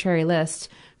arbitrary list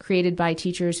created by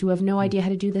teachers who have no idea how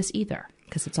to do this either,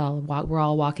 because we're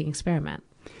all a walking experiment.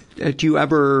 Do you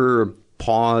ever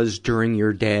pause during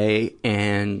your day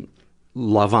and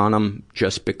love on them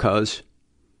just because?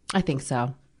 I think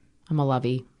so. I'm a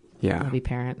lovey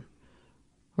parent.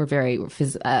 We're very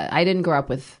I didn't grow up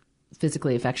with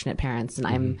physically affectionate parents,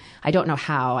 and I don't know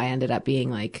how I ended up being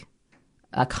like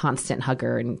a constant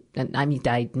hugger, and I mean,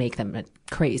 I make them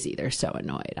crazy. They're so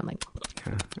annoyed. I'm like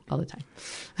all the time.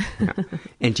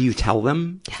 And do you tell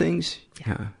them things?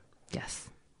 Yeah. Yes.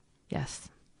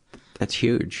 That's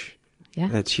huge. Yeah.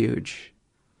 That's huge.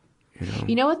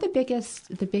 You know what the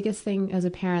biggest thing as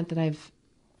a parent that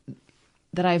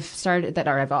I've started, that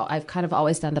I've kind of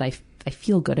always done, that I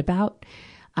feel good about.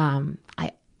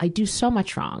 I do so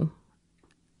much wrong,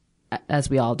 as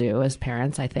we all do as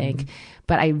parents, I think,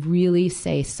 but I really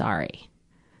say sorry.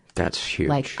 That's huge.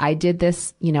 Like, I did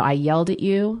this, I yelled at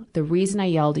you. The reason I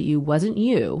yelled at you wasn't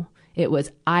you. It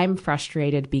was, I'm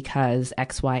frustrated because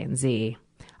X, Y, and Z.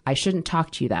 I shouldn't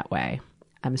talk to you that way.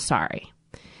 I'm sorry.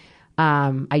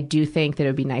 I do think that it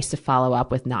would be nice to follow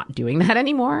up with not doing that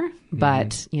anymore,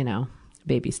 but,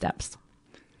 baby steps.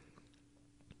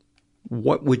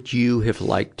 What would you have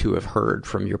liked to have heard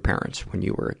from your parents when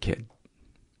you were a kid?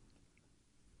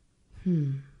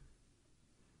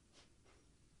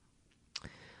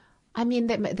 I mean,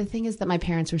 the thing is that my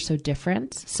parents were so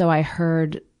different. So I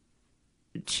heard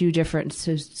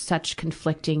such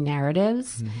conflicting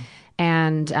narratives.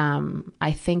 And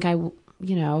I think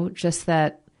just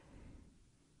that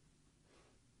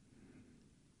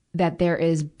there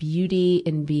is beauty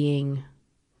in being,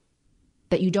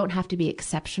 that you don't have to be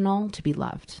exceptional to be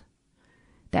loved,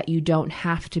 that you don't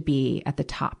have to be at the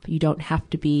top. You don't have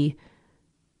to be,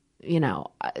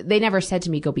 they never said to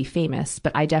me, go be famous,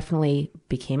 but I definitely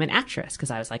became an actress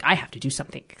because I was like, I have to do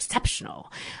something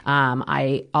exceptional.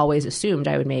 I always assumed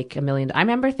I would make $1 million. I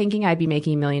remember thinking I'd be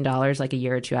making $1 million like a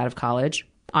year or two out of college.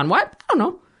 On what? I don't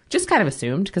know. Just kind of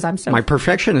assumed because I'm so... My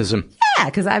perfectionism. Yeah,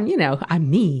 because I'm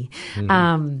me.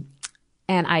 And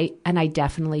I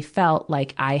definitely felt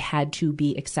like I had to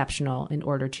be exceptional in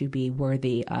order to be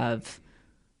worthy of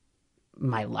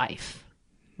my life,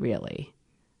 really.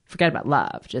 Forget about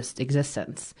love, just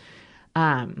existence.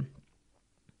 And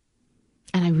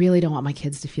I really don't want my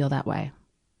kids to feel that way.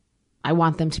 I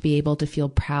want them to be able to feel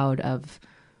proud of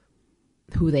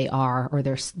who they are or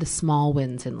the small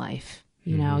wins in life.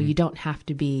 You don't have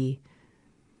to be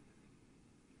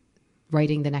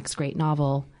writing the next great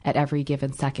novel at every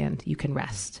given second. You can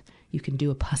rest. You can do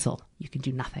a puzzle. You can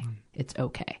do nothing. It's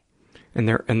okay. And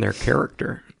their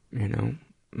character,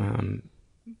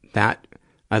 that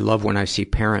I love when I see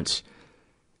parents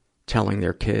telling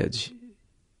their kids,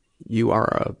 you are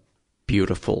a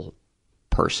beautiful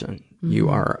person. You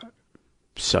are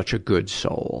such a good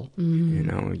soul.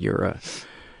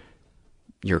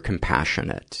 You're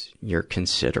compassionate. You're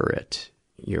considerate.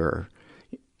 You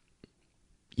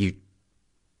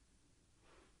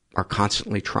are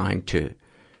constantly trying to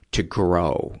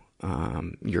grow.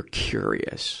 You're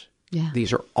curious. Yeah.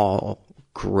 These are all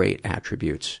great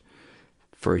attributes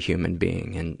for a human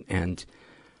being. And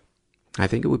I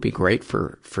think it would be great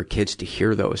for kids to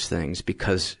hear those things,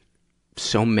 because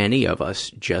so many of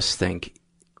us just think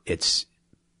it's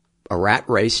a rat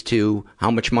race to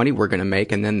how much money we're going to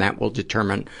make, and then that will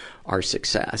determine our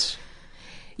success.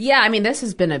 Yeah, I mean, this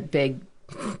has been a big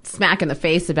smack in the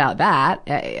face about that.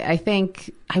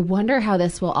 I wonder how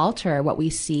this will alter what we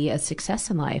see as success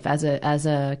in life as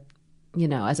a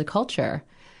culture.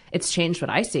 It's changed what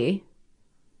I see.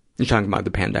 You're talking about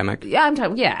the pandemic? Yeah, I'm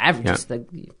talking. Yeah, just the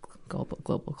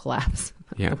global collapse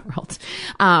of the world.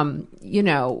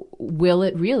 Will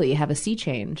it really have a sea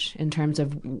change in terms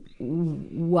of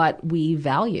what we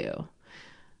value?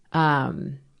 I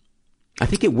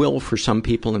think it will for some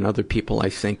people, and other people, I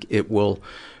think it will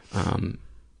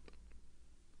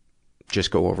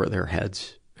just go over their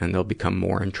heads, and they'll become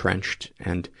more entrenched.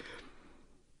 And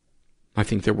I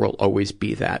think there will always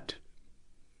be that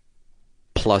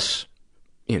plus,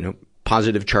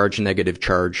 positive charge, negative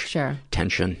charge,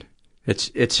 tension.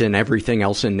 It's in everything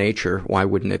else in nature. Why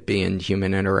wouldn't it be in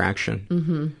human interaction?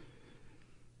 Mm-hmm.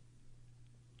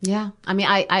 Yeah. I mean,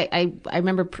 I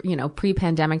remember,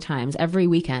 pre-pandemic times, every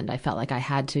weekend I felt like I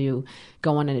had to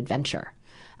go on an adventure,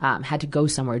 had to go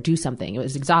somewhere, do something. It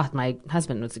was exhausting. My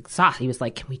husband was exhausted. He was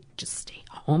like, can we just stay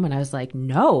home? And I was like,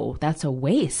 no, that's a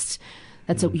waste.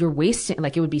 You're wasting,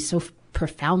 like, it would be so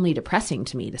profoundly depressing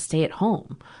to me to stay at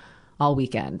home all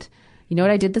weekend. You know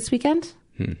what I did this weekend?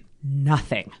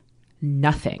 Nothing.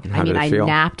 How did it feel? I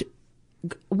napped.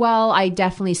 Well, I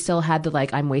definitely still had the,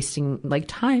 I'm wasting,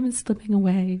 time is slipping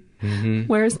away. Mm-hmm.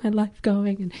 Where is my life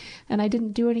going? And I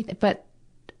didn't do anything. But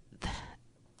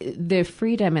the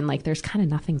freedom and, there's kind of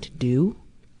nothing to do,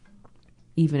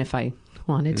 even if I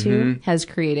wanted to, has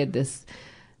created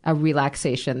a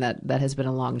relaxation that has been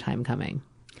a long time coming.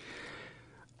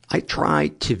 I try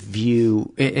to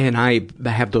view, and I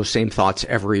have those same thoughts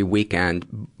every weekend,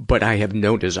 but I have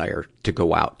no desire to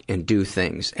go out and do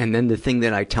things. And then the thing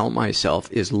that I tell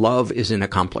myself is love is an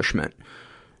accomplishment.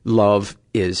 Love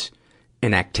is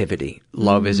an activity.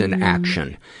 Love is an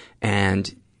action.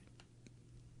 And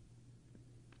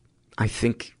I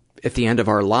think at the end of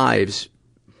our lives,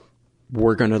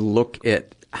 we're going to look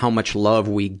at how much love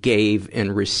we gave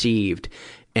and received,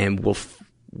 and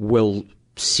we'll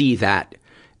see that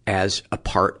as a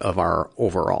part of our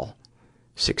overall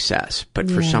success. But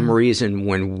for some reason,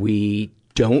 when we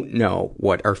don't know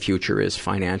what our future is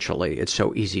financially, it's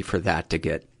so easy for that to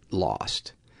get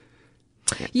lost.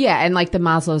 Yeah, and the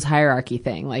Maslow's hierarchy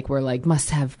thing, we're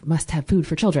must have food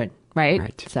for children,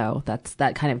 right? So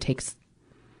that kind of takes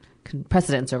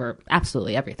precedence over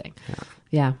absolutely everything.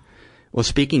 Yeah. Well,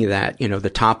 speaking of that, the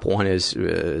top one is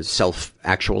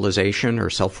self-actualization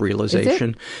or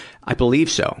self-realization. I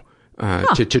believe so.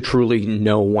 To truly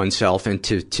know oneself and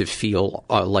to feel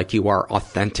like you are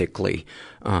authentically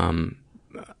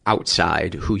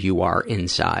outside who you are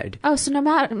inside. Oh, so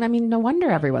no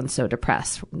wonder everyone's so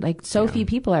depressed. Few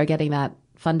people are getting that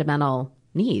fundamental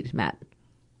need met,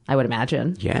 I would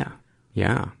imagine. Yeah.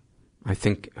 Yeah. I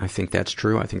think that's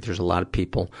true. I think there's a lot of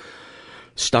people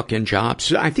stuck in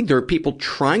jobs. I think there are people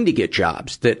trying to get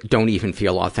jobs that don't even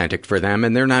feel authentic for them,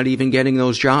 and they're not even getting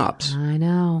those jobs. I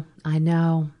know.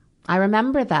 I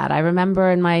remember that. I remember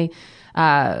in my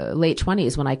late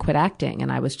 20s when I quit acting,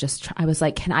 and I was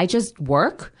like, can I just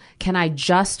work? Can I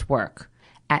just work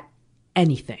at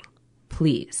anything,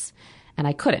 please? And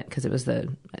I couldn't, because it was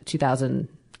the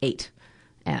 2008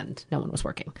 and no one was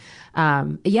working.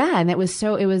 And it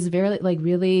was very, like,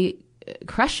 really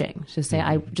crushing to say,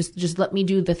 I just let me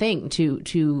do the thing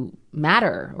to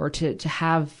matter, or to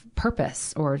have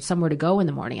purpose, or somewhere to go in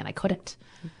the morning. And I couldn't.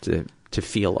 To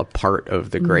feel a part of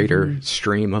the greater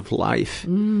stream of life.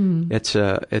 It's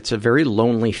a very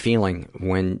lonely feeling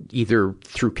when, either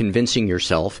through convincing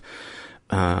yourself,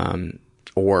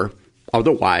 or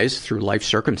otherwise through life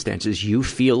circumstances, you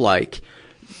feel like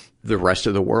the rest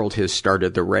of the world has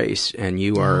started the race, and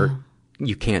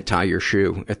you can't tie your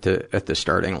shoe at the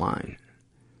starting line.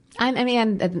 I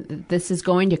mean, this is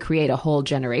going to create a whole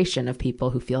generation of people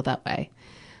who feel that way.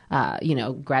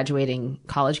 Graduating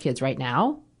college kids right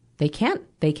now, they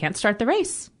can't start the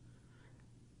race.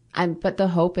 But the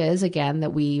hope is, again,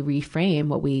 that we reframe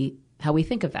how we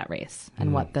think of that race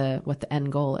and what the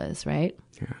end goal is, right?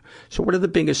 Yeah. So what are the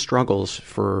biggest struggles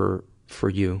for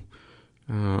you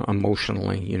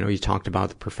emotionally? You talked about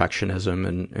the perfectionism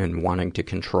and wanting to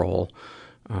control.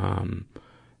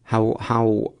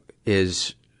 How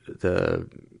is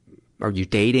are you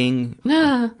dating?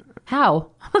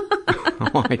 How?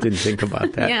 Oh, I didn't think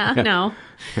about that. Yeah, no.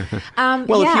 If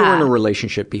you were in a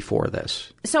relationship before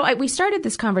this. So we started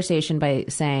this conversation by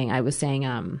saying,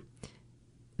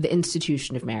 the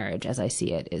institution of marriage, as I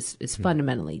see it, is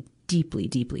fundamentally deeply,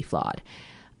 deeply flawed.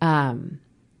 And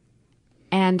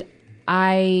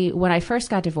when I first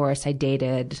got divorced, I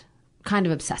dated kind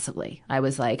of obsessively. I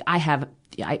was like, I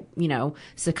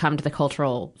succumbed to the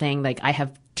cultural thing. Like, I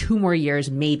have 2 more years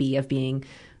maybe of being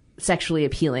sexually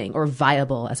appealing or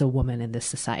viable as a woman in this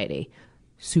society.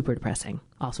 Super depressing.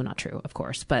 Also not true, of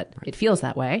course, but it feels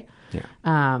that way. Yeah.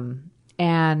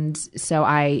 And so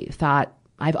I thought,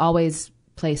 I've always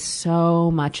placed so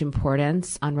much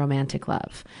importance on romantic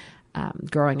love.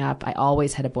 Growing up, I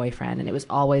always had a boyfriend, and it was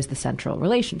always the central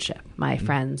relationship. My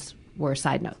friends were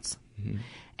side notes.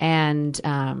 And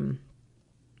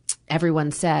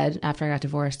everyone said, after I got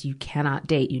divorced, you cannot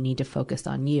date. You need to focus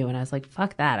on you. And I was like,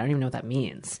 fuck that. I don't even know what that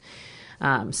means.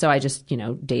 So I just,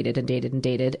 dated and dated and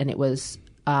dated, and it was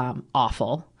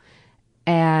awful.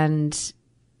 And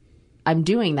I'm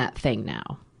doing that thing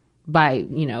now by,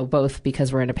 both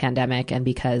because we're in a pandemic and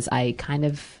because I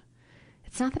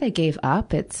it's not that I gave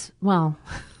up. It's, well,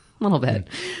 a little bit.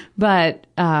 But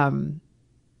I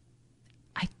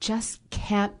just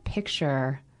can't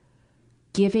picture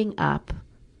giving up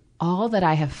all that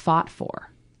I have fought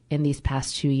for in these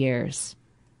past 2 years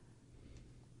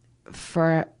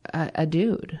for a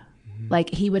dude.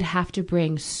 Like, he would have to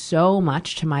bring so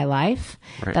much to my life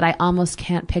that I almost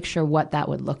can't picture what that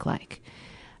would look like.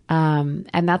 And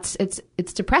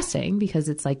it's depressing, because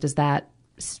it's like, does that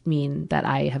mean that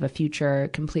I have a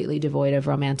future completely devoid of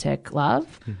romantic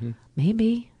love?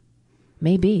 Maybe.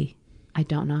 I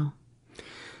don't know.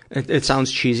 It sounds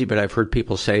cheesy, but I've heard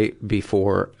people say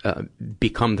before,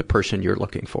 become the person you're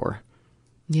looking for.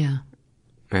 Yeah.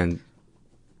 And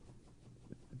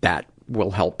that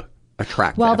will help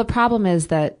attract Well, that. the problem is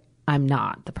that I'm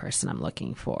not the person I'm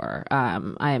looking for.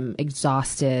 I'm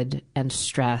exhausted and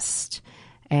stressed,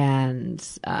 and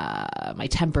my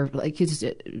temper,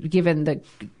 given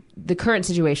the current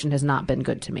situation, has not been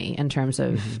good to me in terms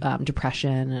of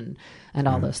depression and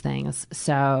all those things.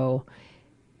 So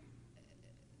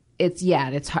it's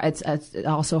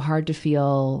also hard to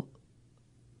feel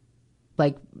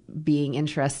like being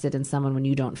interested in someone when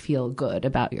you don't feel good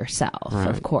about yourself,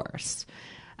 of course.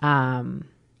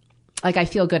 Like, I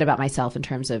feel good about myself in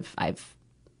terms of I've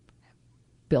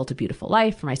built a beautiful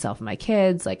life for myself and my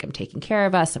kids. Like, I'm taking care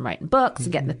of us. I'm writing books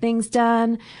and getting the things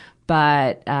done.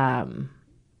 But,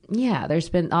 there's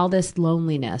been all this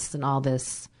loneliness and all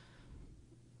this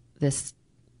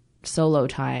solo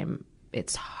time.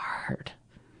 It's hard.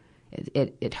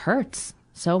 It hurts.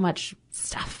 So much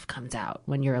stuff comes out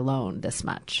when you're alone this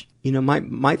much.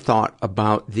 My thought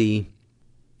about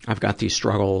I've got these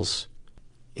struggles.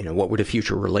 What would a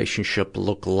future relationship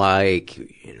look like?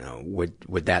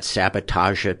 Would that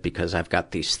sabotage it because I've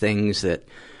got these things that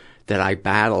I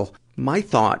battle? My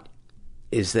thought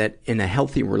is that in a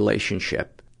healthy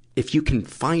relationship, if you can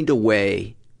find a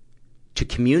way to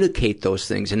communicate those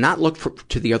things and not look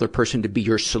to the other person to be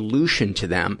your solution to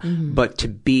them, but to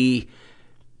be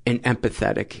an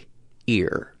empathetic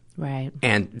ear Right.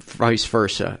 And vice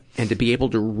versa, and to be able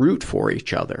to root for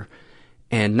each other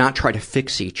and not try to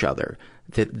fix each other,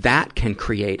 that can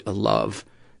create a love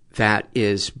that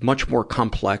is much more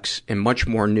complex and much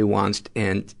more nuanced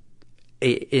and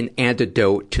an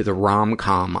antidote to the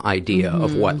rom-com idea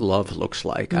of what love looks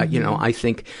like. I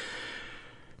think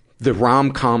the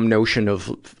rom-com notion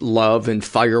of love and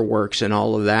fireworks and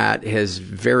all of that has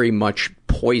very much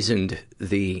poisoned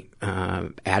the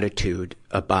attitude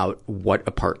about what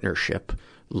a partnership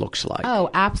looks like. Oh,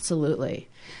 absolutely.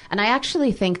 And I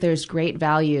actually think there's great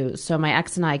value. So my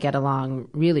ex and I get along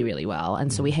really, really well.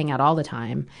 And so we hang out all the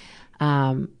time.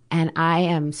 And I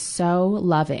am so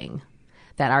loving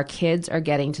that our kids are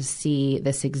getting to see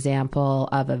this example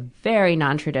of a very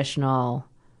non-traditional.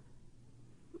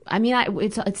 I mean,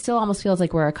 it still almost feels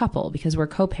like we're a couple because we're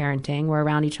co-parenting. We're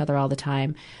around each other all the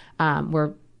time.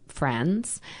 We're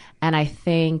friends. And I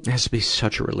think it has to be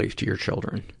such a relief to your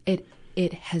children.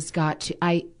 It has got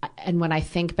to. And when I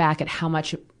think back at how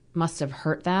much it must have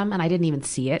hurt them, and I didn't even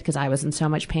see it because I was in so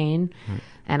much pain,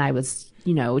 and I was,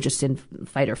 just in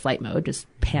fight or flight mode, just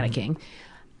panicking.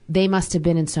 They must have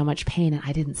been in so much pain, and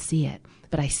I didn't see it.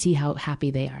 But I see how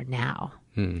happy they are now,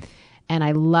 and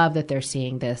I love that they're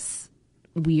seeing this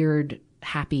weird,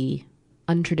 happy,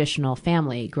 untraditional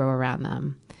family grow around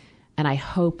them, and I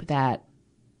hope that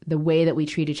the way that we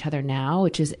treat each other now,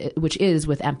 which is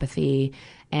with empathy,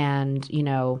 and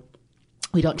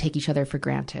we don't take each other for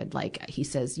granted. Like he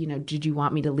says, did you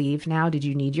want me to leave now? Did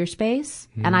you need your space?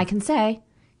 And I can say,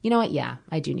 you know what? Yeah,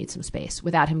 I do need some space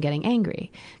without him getting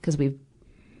angry because we've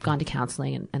gone to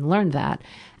counseling and learned that.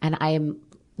 And I am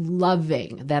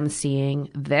loving them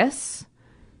seeing this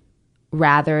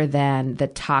rather than the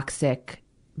toxic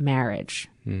marriage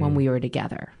when we were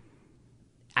together.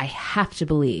 I have to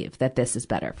believe that this is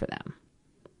better for them.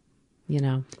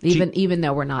 Even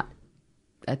though we're not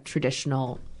a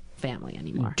traditional family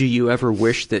anymore. Do you ever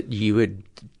wish that you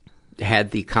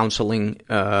had the counseling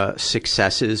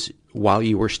successes while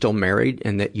you were still married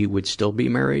and that you would still be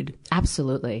married?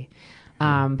 Absolutely.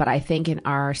 But I think in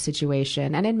our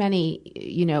situation and in many,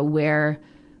 where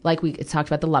like we talked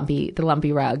about the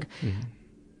lumpy rug,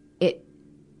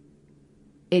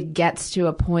 it gets to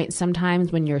a point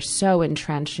sometimes when you're so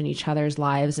entrenched in each other's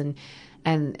lives and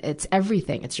it's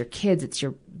everything. It's your kids, it's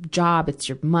your job, it's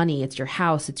your money, it's your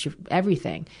house, it's your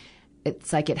everything.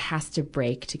 It's like it has to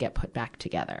break to get put back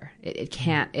together. It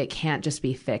can't just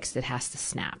be fixed. It has to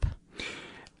snap.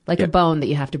 Like a bone that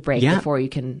you have to break before you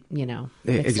can, fix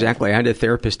exactly. it. I had a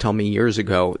therapist tell me years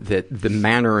ago that the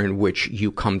manner in which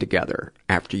you come together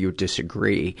after you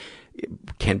disagree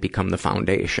can become the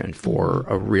foundation for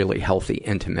a really healthy,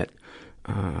 intimate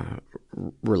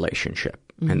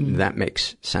relationship. And that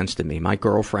makes sense to me. My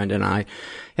girlfriend and I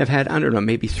have had, I don't know,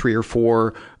 maybe 3 or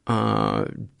 4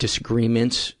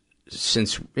 disagreements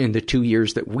since in the 2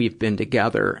 years that we've been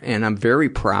together. And I'm very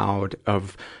proud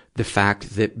of the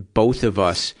fact that both of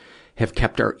us have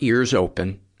kept our ears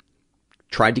open,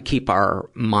 tried to keep our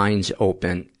minds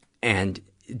open, and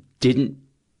didn't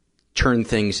turn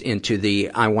things into the,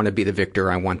 I want to be the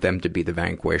victor, I want them to be the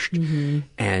vanquished,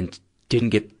 and didn't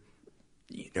get,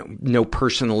 no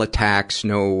personal attacks,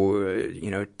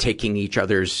 no, taking each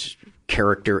other's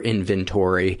character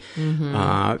inventory.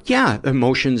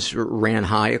 Emotions ran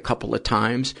high a couple of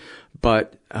times,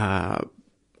 but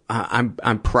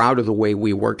I'm proud of the way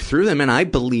we worked through them, and I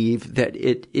believe that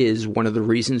it is one of the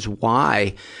reasons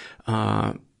why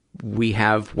we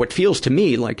have what feels to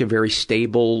me like a very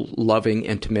stable, loving,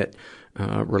 intimate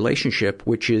relationship,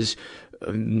 which is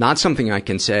not something I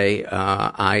can say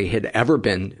I had ever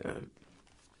been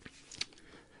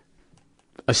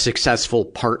a successful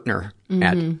partner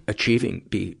at achieving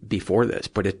before this,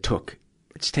 but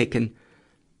it's taken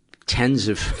tens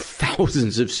of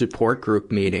thousands of support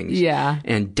group meetings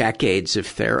and decades of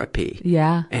therapy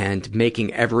and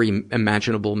making every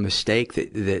imaginable mistake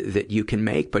that you can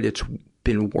make, but it's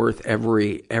been worth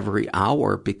every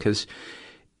hour because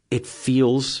it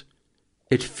feels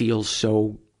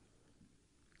so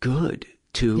good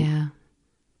to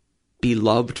be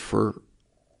loved for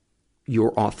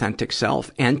your authentic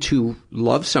self and to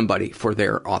love somebody for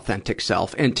their authentic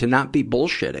self and to not be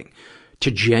bullshitting, to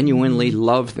genuinely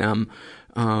love them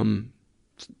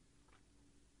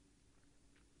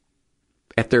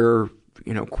at their,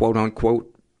 quote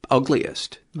unquote,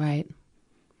 ugliest. Right.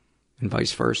 And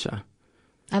vice versa.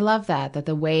 I love that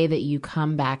the way that you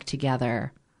come back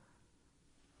together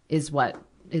is what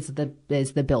is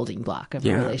the building block of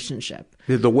a relationship.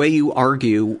 The way you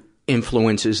argue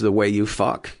influences the way you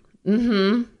fuck.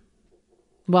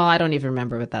 Well, I don't even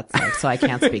remember what that's like, so I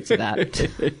can't speak to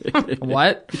that.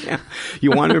 What? Yeah.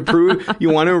 You want to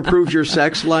improve your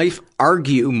sex life?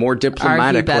 Argue more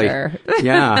diplomatically. Argue better.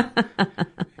 Yeah.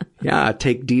 Yeah,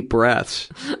 take deep breaths.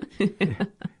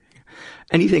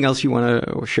 Anything else you want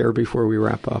to share before we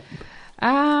wrap up?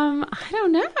 I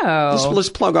don't know. Let's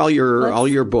plug all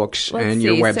your books and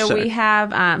your website. So we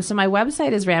have, so my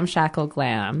website is Ramshackle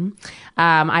Glam.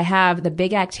 I have the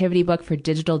Big Activity book for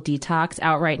digital detox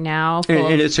out right now.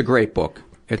 And it's a great book.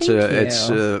 It's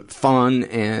fun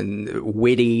and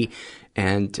witty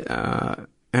and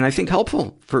I think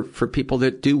helpful for people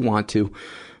that do want to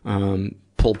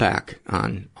pull back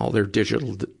on all their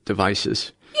digital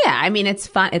devices. Yeah, I mean, it's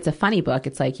fun. It's a funny book.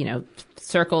 It's like,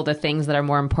 circle the things that are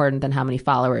more important than how many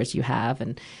followers you have.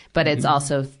 But it's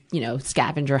also,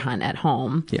 scavenger hunt at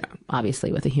home. Yeah.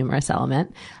 Obviously with a humorous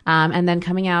element. And then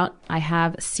coming out, I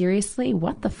have Seriously,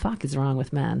 What the Fuck is Wrong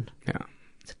with Men? Yeah.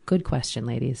 It's a good question,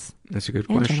 ladies. That's a good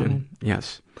question.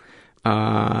 Yes.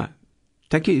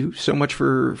 Thank you so much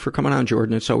for coming on,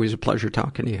 Jordan. It's always a pleasure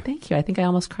talking to you. Thank you. I think I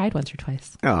almost cried once or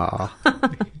twice. Aw.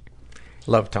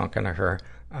 Love talking to her.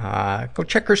 Go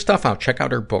check her stuff out. Check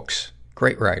out her books.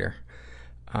 Great writer.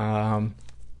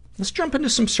 Let's jump into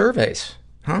some surveys.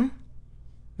 Huh?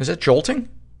 Is that jolting?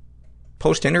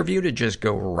 Post-interview to just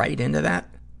go right into that?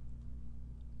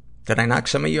 Did I knock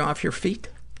some of you off your feet?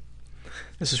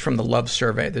 This is from the Love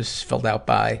Survey. This is filled out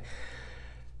by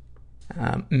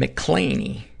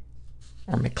McClaney,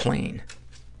 or McLean.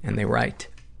 And they write,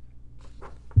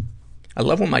 I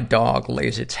love when my dog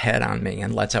lays its head on me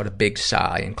and lets out a big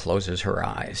sigh and closes her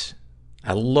eyes.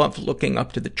 I love looking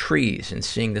up to the trees and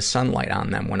seeing the sunlight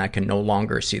on them when I can no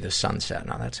longer see the sunset.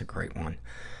 Now, that's a great one.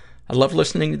 I love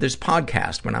listening to this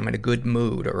podcast when I'm in a good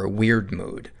mood or a weird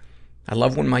mood. I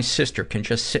love when my sister can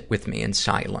just sit with me in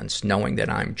silence, knowing that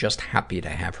I'm just happy to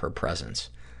have her presence.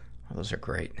 Oh, those are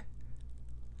great.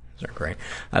 Those are great.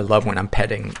 I love when I'm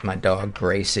petting my dog,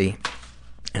 Gracie,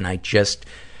 and I just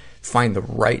find the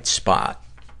right spot,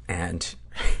 and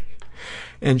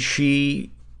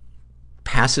she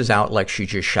passes out like she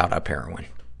just shot up heroin.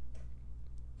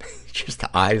 Just the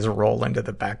eyes roll into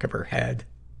the back of her head.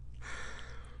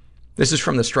 This is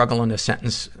from the Struggle in a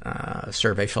Sentence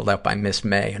survey filled out by Miss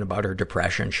May, and about her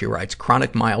depression. She writes,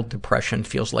 chronic mild depression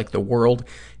feels like the world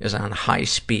is on high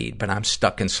speed, but I'm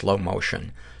stuck in slow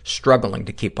motion, struggling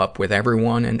to keep up with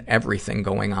everyone and everything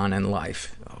going on in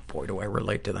life. Oh boy, do I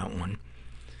relate to that one.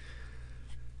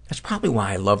 That's probably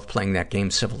why I love playing that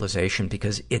game Civilization,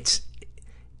 because it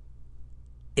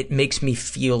makes me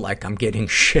feel like I'm getting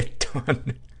shit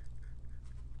done.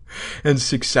 And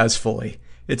successfully.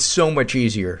 It's so much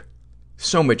easier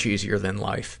than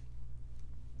life.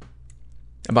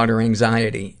 About her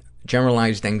anxiety,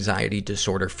 generalized anxiety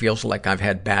disorder feels like I've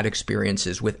had bad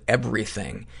experiences with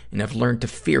everything and have learned to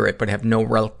fear it, but have no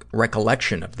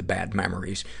recollection of the bad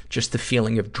memories, just the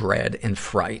feeling of dread and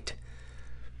fright.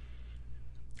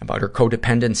 About her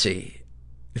codependency,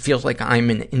 it feels like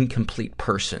I'm an incomplete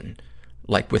person.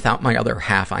 Like without my other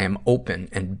half, I am open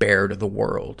and bare to the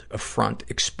world, a front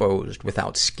exposed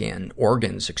without skin,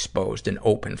 organs exposed and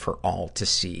open for all to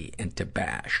see and to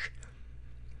bash.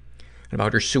 And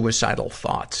about her suicidal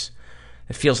thoughts,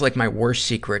 it feels like my worst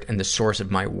secret and the source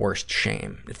of my worst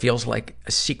shame. It feels like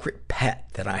a secret pet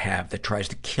that I have that tries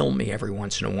to kill me every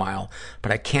once in a while,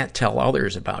 but I can't tell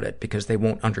others about it because they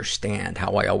won't understand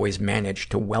how I always manage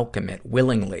to welcome it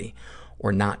willingly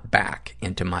or not back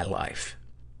into my life.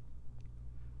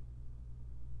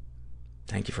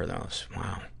 Thank you for those.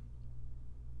 Wow.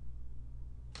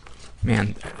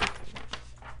 Man,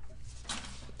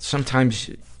 sometimes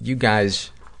you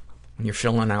guys, when you're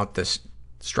filling out this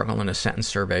Struggle in a Sentence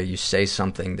survey, you say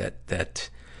something that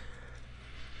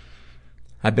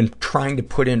I've been trying to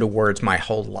put into words my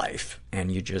whole life,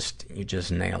 and you just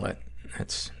nail it.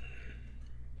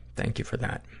 Thank you for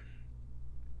that.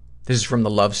 This is from the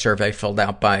Love Survey filled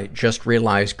out by just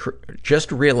realized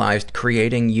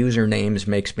creating usernames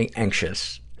makes me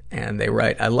anxious. And they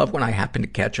write, I love when I happen to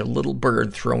catch a little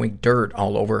bird throwing dirt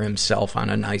all over himself on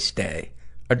a nice day.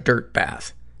 A dirt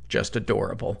bath. Just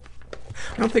adorable.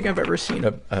 I don't think I've ever seen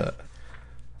a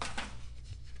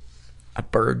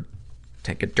bird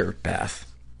take a dirt bath.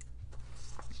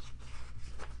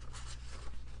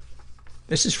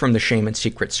 This is from the Shame and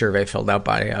Secret survey filled out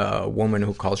by a woman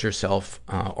who calls herself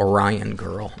Orion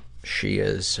Girl. She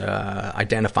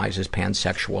identifies as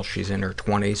pansexual. She's in her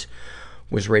 20s,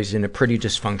 was raised in a pretty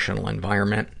dysfunctional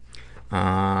environment.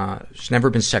 She's never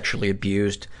been sexually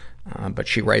abused, but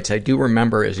she writes, I do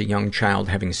remember as a young child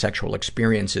having sexual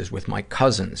experiences with my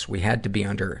cousins. We had to be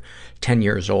under 10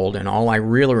 years old, and all I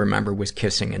really remember was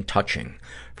kissing and touching.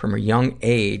 From a young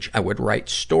age, I would write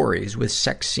stories with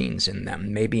sex scenes in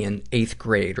them. Maybe in 8th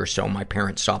grade or so, my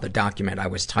parents saw the document I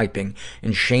was typing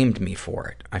and shamed me for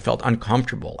it. I felt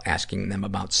uncomfortable asking them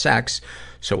about sex,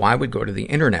 so I would go to the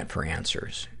internet for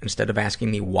answers. Instead of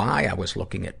asking me why I was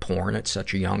looking at porn at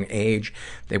such a young age,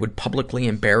 they would publicly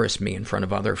embarrass me in front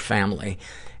of other family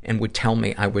and would tell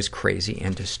me I was crazy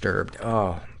and disturbed.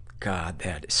 Oh, God,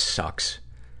 that sucks.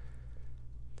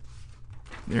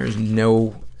 There's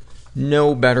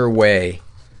no better way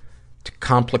to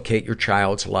complicate your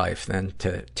child's life than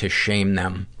to shame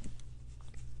them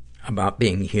about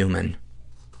being human,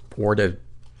 or to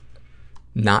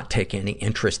not take any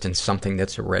interest in something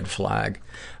that's a red flag.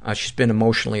 She's been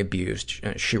emotionally abused.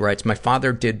 She writes, my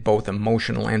father did both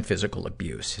emotional and physical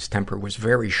abuse. His temper was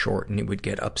very short and he would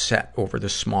get upset over the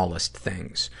smallest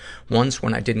things. Once,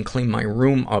 when I didn't clean my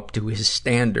room up to his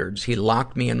standards, he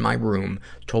locked me in my room,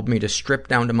 told me to strip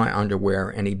down to my underwear,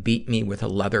 and he beat me with a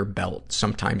leather belt,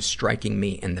 sometimes striking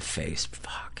me in the face.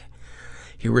 Fuck.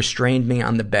 He restrained me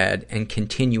on the bed and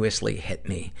continuously hit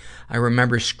me. I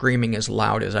remember screaming as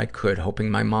loud as I could,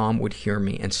 hoping my mom would hear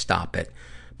me and stop it,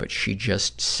 but she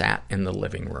just sat in the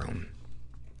living room.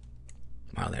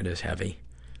 Wow, that is heavy.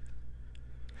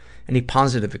 Any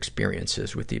positive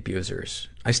experiences with the abusers?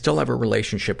 I still have a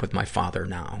relationship with my father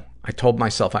now. I told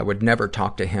myself I would never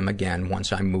talk to him again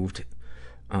once I moved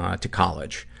to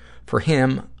college. For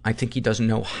him, I think he doesn't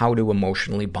know how to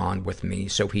emotionally bond with me,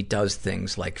 so he does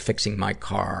things like fixing my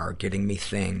car, or getting me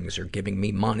things, or giving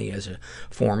me money as a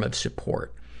form of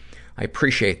support. I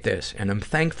appreciate this, and I'm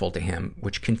thankful to him,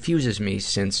 which confuses me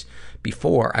since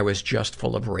before I was just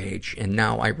full of rage, and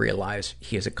now I realize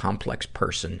he is a complex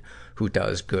person who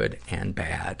does good and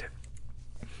bad.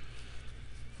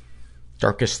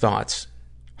 Darkest thoughts.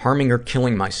 Harming or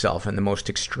killing myself in the most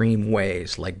extreme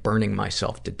ways, like burning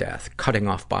myself to death, cutting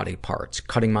off body parts,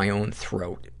 cutting my own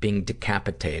throat, being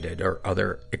decapitated, or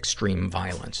other extreme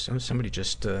violence. So somebody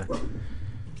just,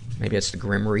 maybe it's the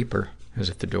Grim Reaper who's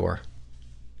at the door.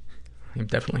 I'm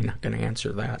definitely not going to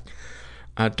answer that.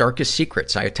 Darkest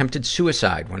secrets. I attempted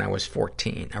suicide when I was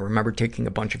 14. I remember taking a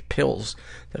bunch of pills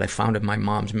that I found in my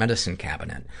mom's medicine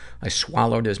cabinet. I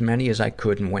swallowed as many as I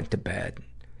could and went to bed.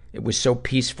 It was so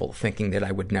peaceful thinking that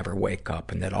I would never wake up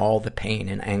and that all the pain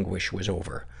and anguish was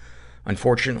over.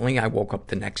 Unfortunately, I woke up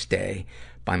the next day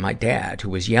by my dad,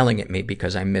 who was yelling at me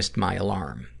because I missed my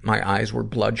alarm. My eyes were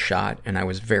bloodshot and I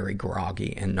was very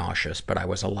groggy and nauseous, but I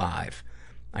was alive.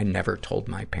 I never told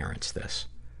my parents this.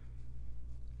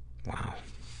 Wow.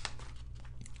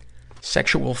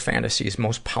 Sexual fantasies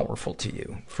most powerful to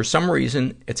you. For some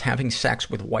reason, it's having sex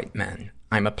with white men.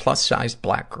 I'm a plus-sized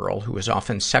black girl who is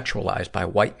often sexualized by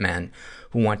white men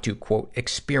who want to, quote,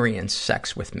 experience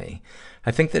sex with me.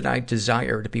 I think that I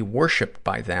desire to be worshipped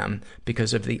by them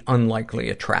because of the unlikely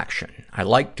attraction. I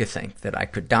like to think that I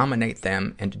could dominate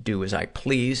them and to do as I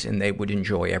please and they would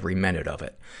enjoy every minute of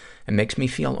it. It makes me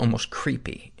feel almost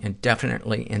creepy and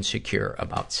definitely insecure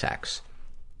about sex.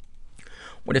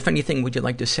 What, if anything, would you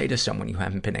like to say to someone you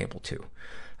haven't been able to?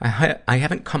 I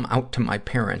haven't come out to my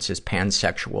parents as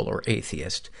pansexual or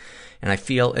atheist, and I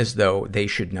feel as though they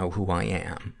should know who I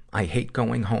am. I hate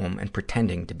going home and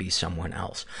pretending to be someone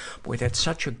else. Boy, that's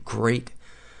such a great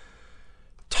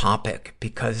topic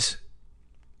because,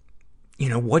 you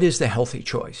know, what is the healthy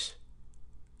choice?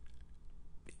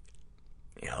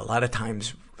 You know, a lot of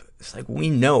times it's like we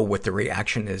know what the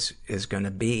reaction is going to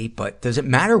be, but does it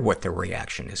matter what the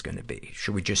reaction is going to be?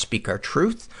 Should we just speak our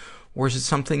truth? Or is it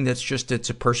something that's just, it's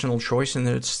a personal choice and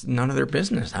that it's none of their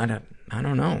business? I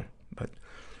don't know. But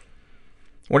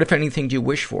what, if anything, do you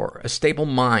wish for? A stable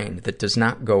mind that does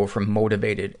not go from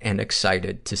motivated and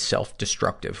excited to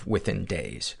self-destructive within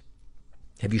days.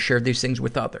 Have you shared these things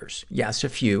with others? Yes, a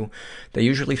few. They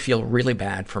usually feel really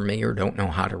bad for me or don't know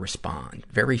how to respond.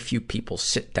 Very few people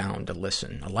sit down to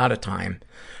listen. A lot of time,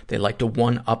 they like to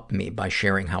one-up me by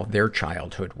sharing how their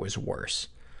childhood was worse.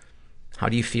 How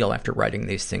do you feel after writing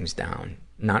these things down?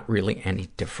 Not really any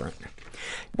different.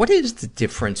 What is the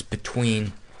difference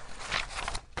between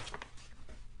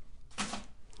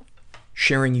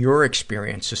sharing your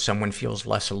experience so someone feels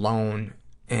less alone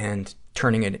and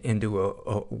turning it into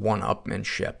a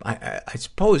one-upmanship? I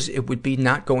suppose it would be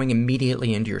not going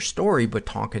immediately into your story, but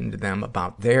talking to them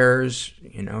about theirs,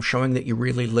 you know, showing that you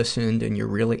really listened and you're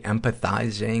really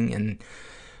empathizing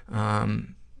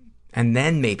and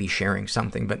then maybe sharing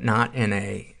something, but not in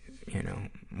a, you know,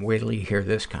 wait till you hear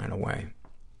this kind of way.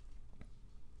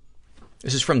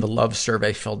 This is from the love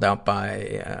survey filled out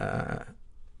by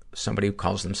somebody who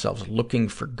calls themselves Looking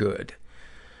for Good.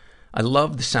 I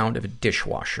love the sound of a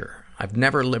dishwasher. I've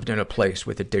never lived in a place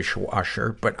with a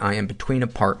dishwasher, but I am between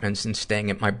apartments and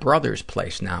staying at my brother's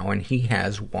place now, and he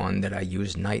has one that I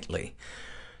use nightly.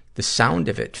 The sound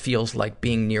of it feels like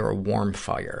being near a warm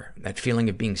fire, that feeling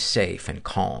of being safe and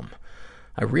calm.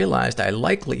 I realized I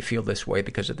likely feel this way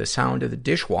because of the sound of the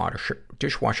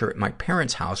dishwasher at my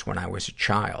parents' house when I was a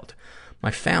child. My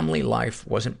family life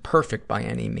wasn't perfect by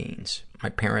any means. My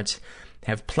parents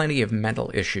have plenty of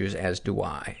mental issues, as do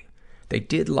I. They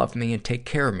did love me and take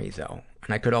care of me, though,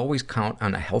 and I could always count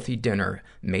on a healthy dinner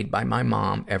made by my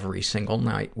mom every single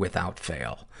night without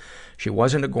fail. She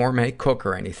wasn't a gourmet cook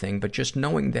or anything, but just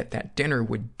knowing that that dinner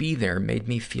would be there made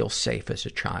me feel safe as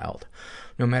a child.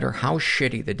 No matter how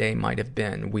shitty the day might have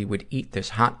been, we would eat this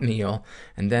hot meal,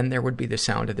 and then there would be the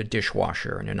sound of the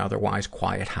dishwasher in an otherwise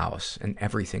quiet house, and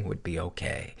everything would be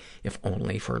okay, if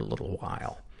only for a little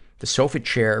while. The sofa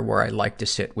chair where I liked to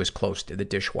sit was close to the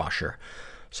dishwasher,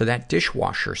 so that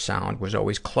dishwasher sound was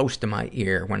always close to my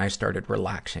ear when I started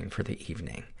relaxing for the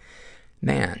evening.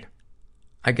 Man,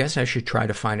 I guess I should try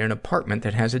to find an apartment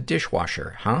that has a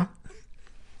dishwasher, huh?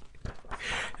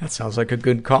 That sounds like a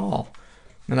good call.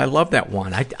 And I love that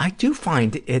one. I do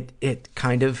find it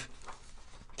kind of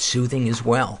soothing as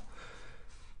well.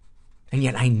 And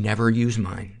yet I never use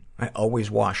mine. I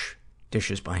always wash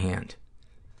dishes by hand.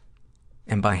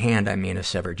 And by hand, I mean a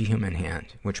severed human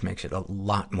hand, which makes it a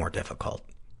lot more difficult.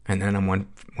 And then when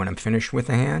I'm finished with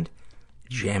the hand,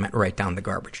 jam it right down the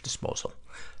garbage disposal.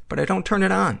 But I don't turn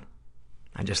it on.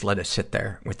 I just let it sit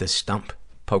there with the stump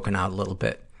poking out a little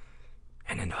bit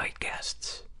and invite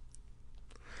guests.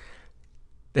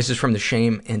 This is from the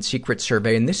Shame and Secret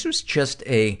survey, and this was just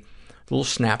a little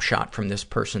snapshot from this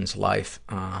person's life.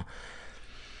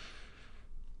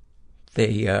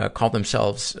 They call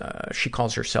themselves, she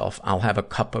calls herself, "I'll have a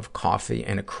cup of coffee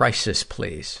and a crisis,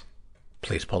 please.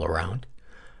 Please pull around."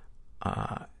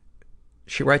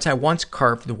 She writes, "I once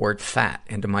carved the word fat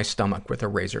into my stomach with a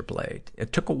razor blade.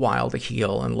 It took a while to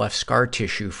heal and left scar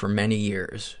tissue for many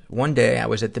years. One day I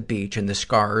was at the beach and the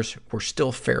scars were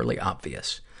still fairly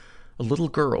obvious. A little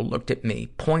girl looked at me,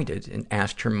 pointed, and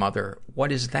asked her mother,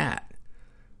 'What is that?'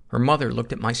 Her mother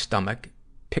looked at my stomach,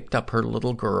 picked up her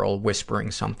little girl,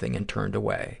 whispering something, and turned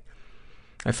away.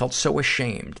 I felt so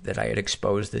ashamed that I had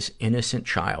exposed this innocent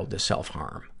child to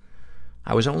self-harm.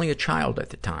 I was only a child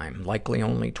at the time, likely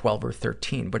only 12 or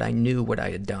 13, but I knew what I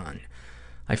had done.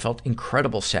 I felt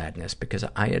incredible sadness because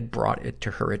I had brought it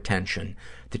to her attention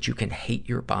that you can hate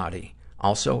your body,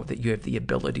 also that you have the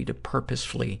ability to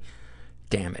purposefully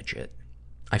damage it.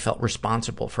 I felt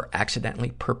responsible for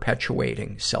accidentally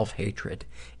perpetuating self-hatred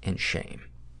and shame."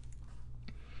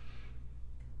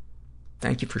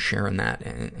 Thank you for sharing that.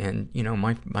 And you know,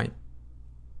 my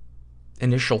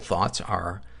initial thoughts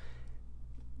are,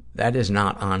 that is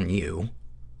not on you.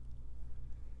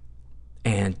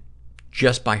 And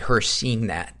just by her seeing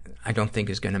that, I don't think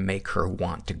is going to make her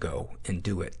want to go and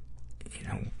do it. You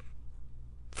know,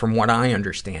 from what I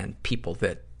understand, people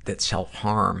that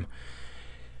self-harm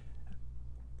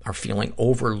are feeling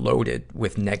overloaded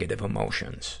with negative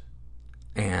emotions.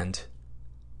 And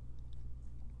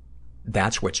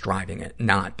that's what's driving it,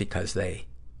 not because they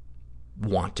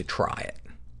want to try it.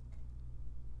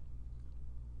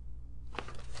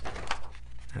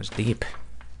 That was deep.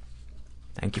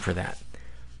 Thank you for that.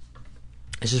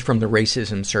 This is from the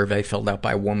racism survey filled out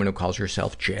by a woman who calls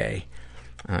herself Jay.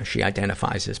 She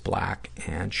identifies as black,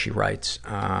 and she writes,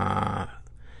 I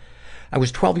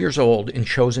was 12 years old and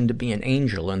chosen to be an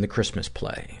angel in the Christmas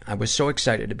play. I was so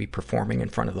excited to be performing in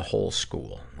front of the whole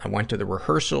school. I went to the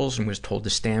rehearsals and was told to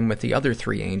stand with the other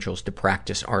 3 angels to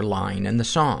practice our line and the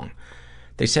song.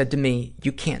 They said to me,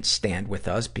 "You can't stand with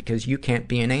us because you can't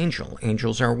be an angel.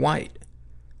 Angels are white."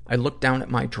 I looked down at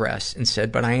my dress and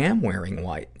said, "But I am wearing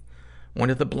white." One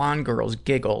of the blonde girls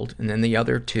giggled, and then the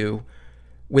other two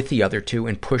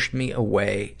and pushed me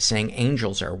away, saying,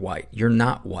 "Angels are white. You're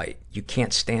not white. You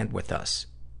can't stand with us."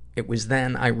 It was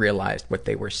then I realized what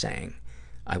they were saying.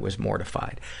 I was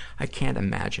mortified. I can't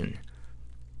imagine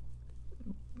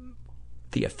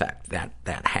the effect that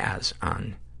has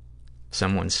on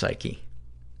someone's psyche.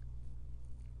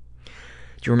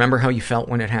 Do you remember how you felt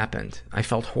when it happened? I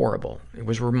felt horrible. It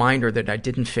was a reminder that I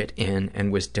didn't fit in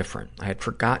and was different. I had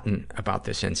forgotten about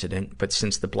this incident, but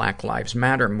since the Black Lives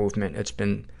Matter movement, it's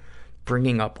been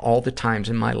bringing up all the times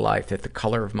in my life that the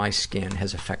color of my skin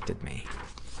has affected me.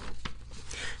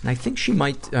 And I think she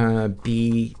might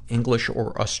be English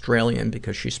or Australian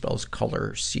because she spells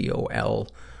color C-O-L-O-U-R.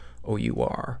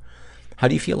 How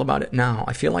do you feel about it now?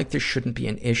 I feel like this shouldn't be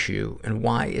an issue, and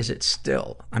why is it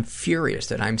still? I'm furious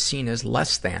that I'm seen as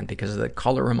less than because of the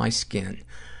color of my skin.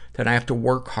 that I have to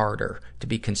work harder to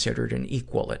be considered an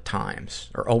equal at times,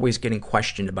 or always getting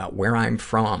questioned about where I'm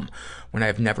from when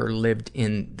I've never lived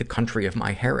in the country of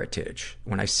my heritage.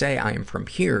 When I say I am from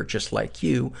here, just like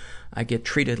you, I get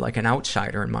treated like an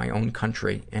outsider in my own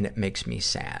country, and it makes me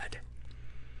sad.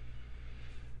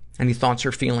 Any thoughts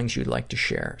or feelings you'd like to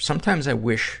share? Sometimes I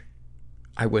wish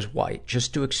I was white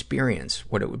just to experience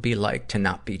what it would be like to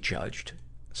not be judged.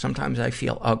 Sometimes I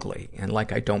feel ugly and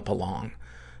like I don't belong,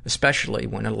 especially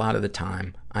when a lot of the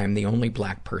time I am the only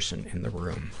black person in the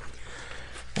room.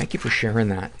 Thank you for sharing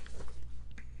that.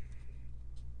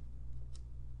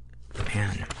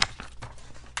 Man.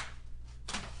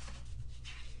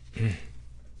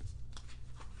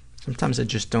 Sometimes I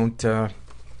just don't, I'm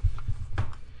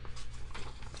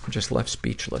just left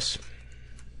speechless.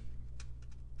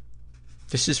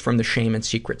 This is from the Shame and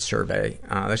Secret survey.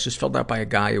 This is filled out by a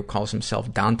guy who calls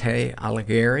himself Dante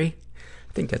Alighieri.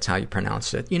 I think that's how you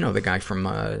pronounce it. You know the guy from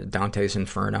Dante's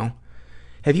Inferno.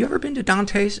 Have you ever been to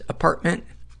Dante's apartment?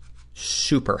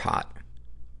 Super hot.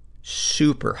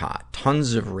 Super hot.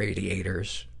 Tons of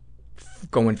radiators.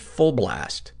 Going full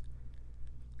blast.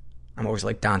 I'm always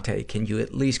like, Dante, can you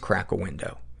at least crack a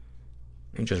window?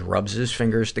 He just rubs his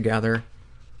fingers together.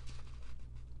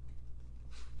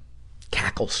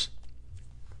 Cackles.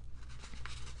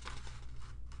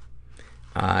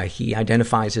 He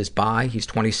identifies as bi. He's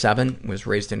 27, was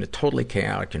raised in a totally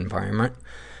chaotic environment,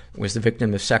 was the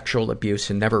victim of sexual abuse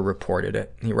and never reported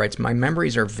it. He writes, my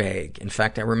memories are vague. In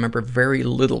fact, I remember very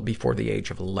little before the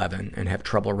age of 11 and have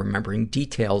trouble remembering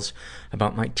details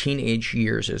about my teenage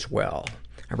years as well.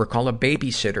 I recall a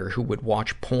babysitter who would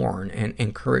watch porn and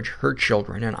encourage her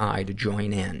children and I to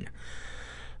join in.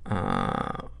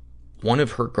 One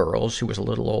of her girls, who was a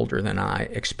little older than I,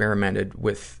 experimented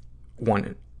with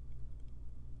one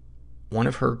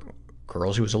of her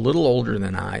girls, who was a little older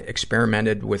than I,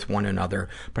 experimented with one another,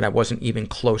 but I wasn't even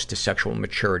close to sexual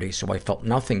maturity, so I felt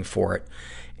nothing for it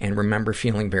and remember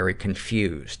feeling very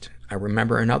confused. I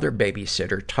remember another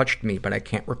babysitter touched me, but I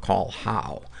can't recall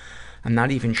how. I'm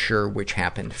not even sure which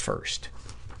happened first.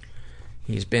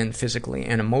 He's been physically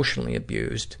and emotionally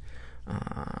abused.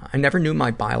 I never knew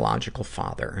my biological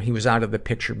father. He was out of the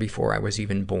picture before I was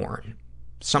even born.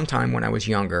 Sometime when I was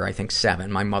younger, I think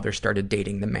 7, my mother started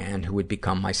dating the man who would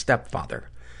become my stepfather.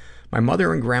 My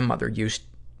mother and grandmother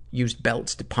used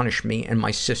belts to punish me and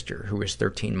my sister, who was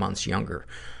 13 months younger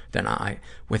than I,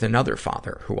 with another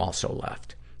father who also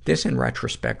left. This, in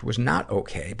retrospect, was not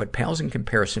okay, but pales in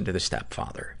comparison to the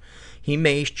stepfather. He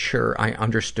made sure I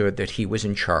understood that he was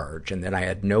in charge and that I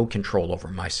had no control over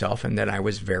myself and that I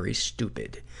was very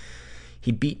stupid.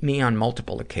 He beat me on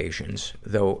multiple occasions,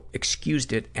 though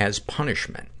excused it as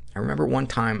punishment. I remember one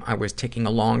time I was taking a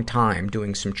long time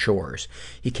doing some chores.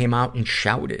 He came out and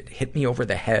shouted, hit me over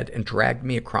the head, and dragged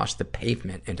me across the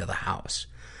pavement into the house.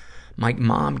 My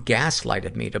mom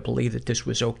gaslighted me to believe that this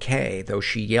was okay, though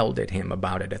she yelled at him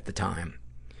about it at the time.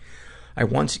 I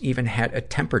once even had a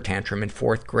temper tantrum in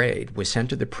 4th grade, was sent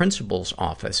to the principal's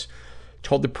office,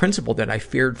 told the principal that I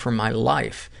feared for my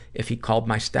life if he called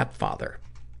my stepfather.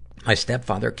 My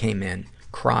stepfather came in,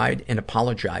 cried, and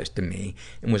apologized to me,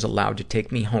 and was allowed to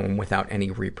take me home without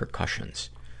any repercussions.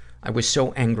 I was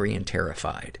so angry and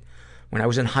terrified. When I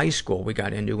was in high school, we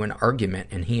got into an argument,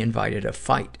 and he invited a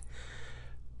fight,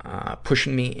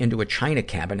 pushing me into a china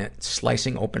cabinet,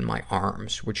 slicing open my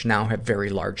arms, which now have very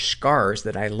large scars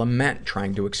that I lament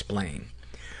trying to explain.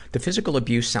 The physical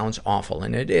abuse sounds awful,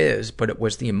 and it is, but it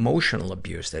was the emotional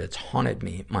abuse that has haunted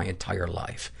me my entire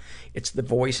life. It's the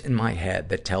voice in my head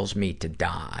that tells me to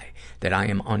die, that I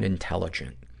am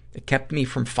unintelligent. It kept me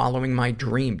from following my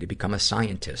dream to become a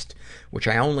scientist, which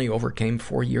I only overcame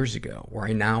 4 years ago, where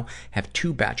I now have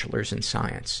 2 bachelors in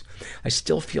science. I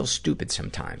still feel stupid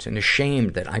sometimes and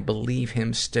ashamed that I believe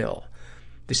him still.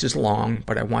 This is long,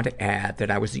 but I want to add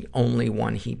that I was the only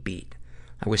one he beat.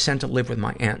 I was sent to live with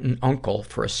my aunt and uncle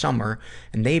for a summer,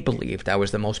 and they believed I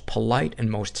was the most polite and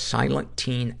most silent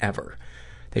teen ever.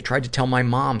 They tried to tell my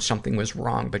mom something was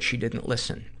wrong, but she didn't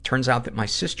listen. Turns out that my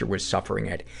sister was suffering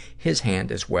at his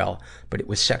hand as well, but it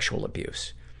was sexual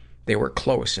abuse. They were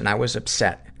close, and I was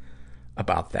upset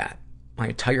about that. My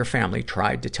entire family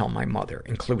tried to tell my mother,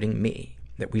 including me,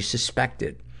 that we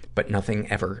suspected, but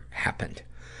nothing ever happened.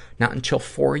 Not until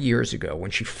 4 years ago,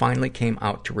 when she finally came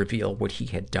out to reveal what he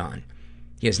had done.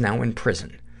 He is now in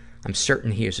prison. I'm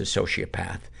certain he is a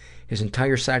sociopath. His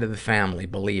entire side of the family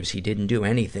believes he didn't do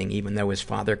anything, even though his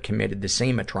father committed the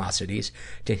same atrocities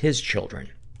to his children.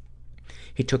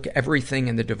 He took everything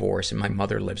in the divorce, and my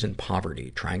mother lives in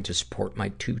poverty, trying to support my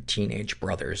 2 teenage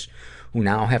brothers, who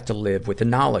now have to live with the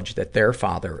knowledge that their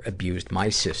father abused my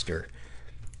sister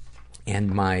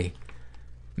and my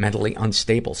mentally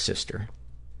unstable sister.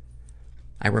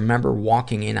 I remember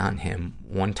walking in on him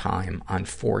one time on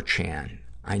 4chan.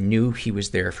 I knew he was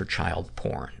there for child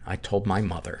porn. I told my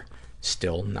mother.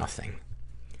 Still nothing.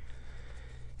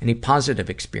 Any positive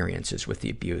experiences with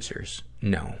the abusers?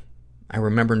 No. I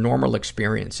remember normal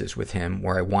experiences with him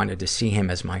where I wanted to see him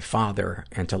as my father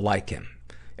and to like him.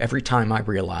 Every time I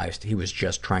realized he was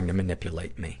just trying to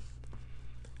manipulate me.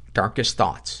 Darkest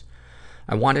thoughts.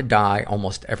 I want to die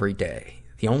almost every day.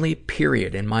 The only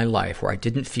period in my life where I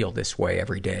didn't feel this way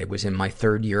every day was in my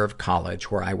 3rd year of college,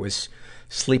 where I was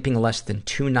sleeping less than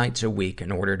 2 nights a week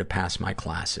in order to pass my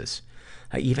classes.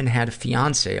 I even had a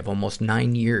fiancé of almost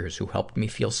 9 years who helped me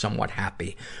feel somewhat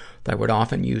happy, though I would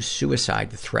often use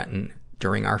suicide to threaten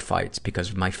during our fights because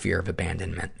of my fear of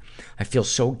abandonment. I feel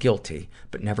so guilty,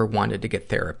 but never wanted to get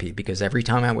therapy because every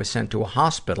time I was sent to a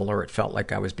hospital or it felt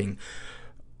like I was being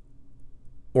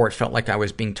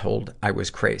told I was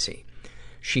crazy.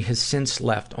 She has since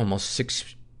left almost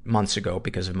 6 months ago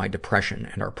because of my depression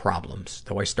and our problems,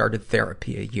 though I started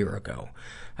therapy a year ago.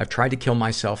 I've tried to kill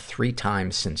myself 3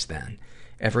 times since then.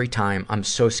 Every time I'm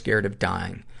so scared of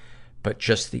dying, but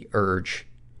just the urge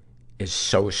is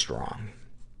so strong.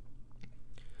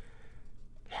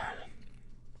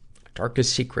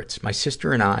 Darkest secrets. My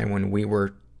sister and I, when we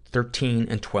were 13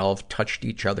 and 12, touched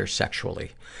each other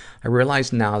sexually. I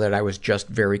realize now that I was just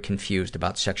very confused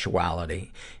about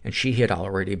sexuality, and she had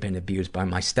already been abused by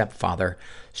my stepfather,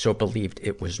 so believed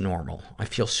it was normal. I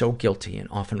feel so guilty and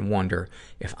often wonder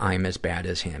if I'm as bad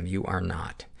as him. You are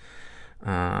not.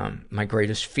 My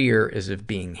greatest fear is of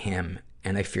being him,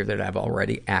 and I fear that I've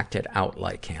already acted out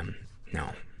like him.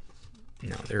 No,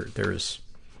 there's...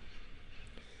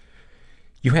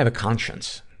 You have a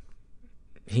conscience.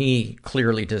 He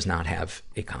clearly does not have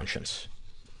a conscience.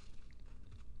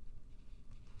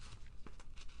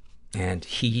 And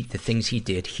the things he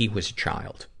did, he was a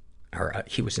child. Or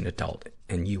he was an adult,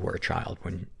 and you were a child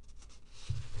when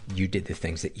you did the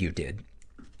things that you did.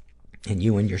 And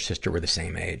you and your sister were the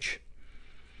same age.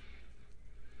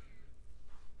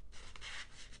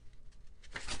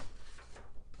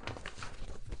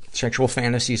 Sexual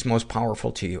fantasies most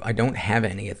powerful to you. I don't have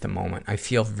any at the moment. I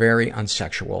feel very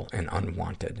unsexual and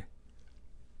unwanted.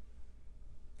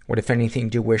 What, if anything,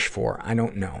 do you wish for? I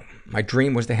don't know. My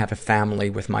dream was to have a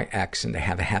family with my ex and to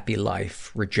have a happy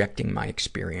life, rejecting my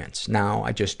experience. Now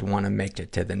I just want to make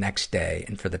it to the next day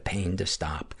and for the pain to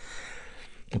stop.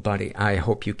 Buddy, I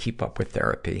hope you keep up with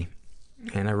therapy.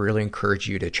 And I really encourage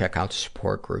you to check out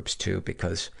support groups too,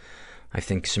 because I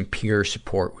think some peer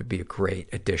support would be a great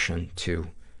addition to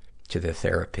the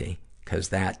therapy, because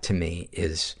that to me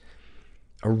is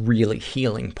a really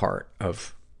healing part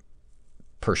of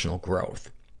personal growth.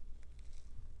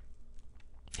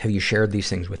 Have you shared these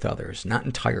things with others? Not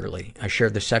entirely. I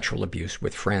shared the sexual abuse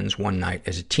with friends one night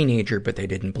as a teenager, but they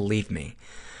didn't believe me.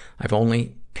 I've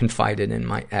only confided in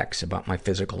my ex about my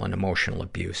physical and emotional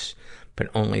abuse, but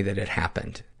only that it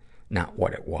happened, not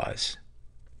what it was.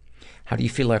 How do you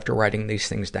feel after writing these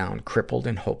things down? Crippled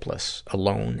and hopeless,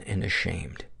 alone and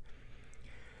ashamed.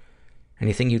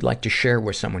 Anything you'd like to share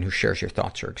with someone who shares your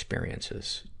thoughts or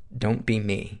experiences? Don't be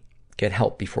me. Get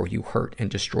help before you hurt and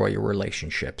destroy your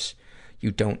relationships. You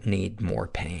don't need more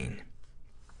pain.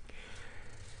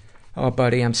 Oh,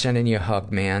 buddy, I'm sending you a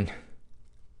hug, man.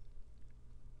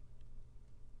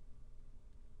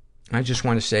 I just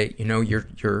want to say,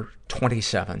 you're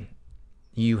 27.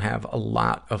 You have a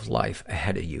lot of life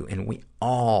ahead of you, and we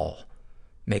all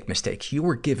make mistakes. You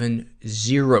were given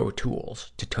 0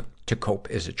 tools to cope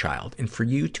as a child. And for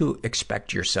you to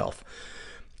expect yourself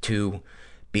to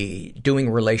be doing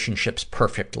relationships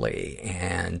perfectly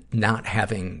and not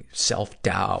having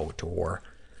self-doubt or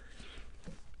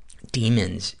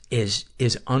demons is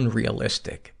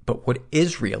unrealistic. But what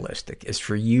is realistic is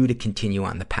for you to continue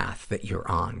on the path that you're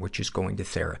on, which is going to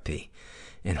therapy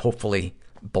and hopefully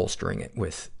bolstering it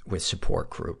with support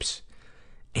groups.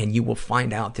 And you will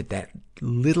find out that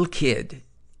little kid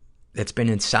that's been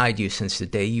inside you since the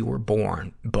day you were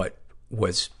born, but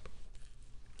was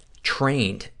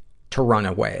trained to run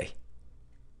away,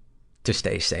 to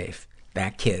stay safe,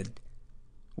 that kid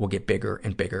will get bigger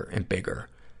and bigger and bigger.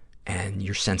 And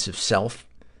your sense of self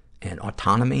and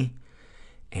autonomy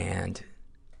and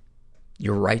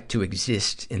your right to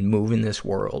exist and move in this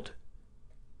world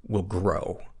will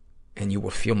grow. And you will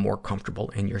feel more comfortable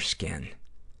in your skin.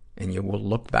 And you will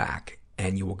look back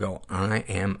and you will go, I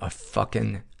am a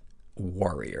fucking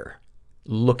warrior.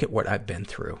 Look at what I've been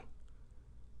through.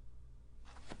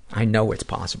 I know it's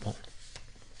possible.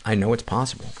 I know it's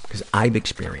possible because I've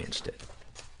experienced it.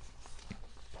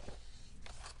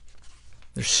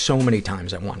 There's so many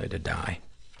times I wanted to die.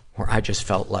 where I just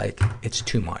felt like it's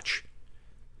too much.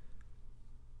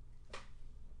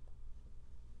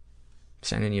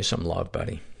 Sending you some love,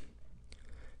 buddy.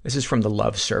 This is from the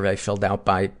love survey filled out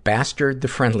by Bastard the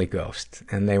Friendly Ghost.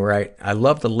 And they write, I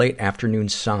love the late afternoon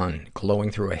sun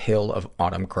glowing through a hill of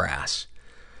autumn grass.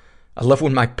 I love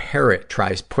when my parrot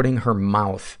tries putting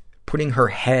her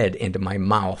head into my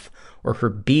mouth or her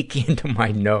beak into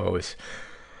my nose.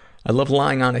 I love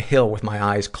lying on a hill with my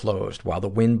eyes closed while the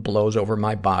wind blows over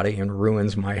my body and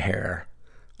ruins my hair.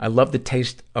 I love the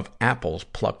taste of apples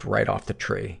plucked right off the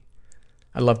tree.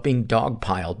 I love being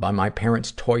dogpiled by my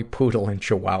parents' toy poodle and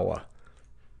chihuahua.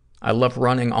 I love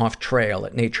running off trail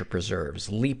at nature preserves,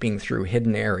 leaping through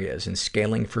hidden areas and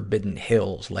scaling forbidden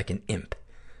hills like an imp.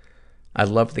 I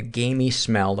love the gamey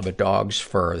smell of a dog's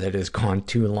fur that has gone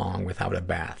too long without a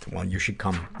bath. Well, you should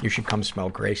come smell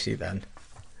Gracie then.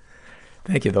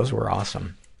 Thank you. Those were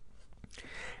awesome.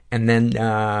 And then,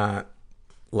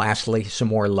 lastly, some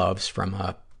more loves from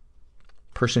a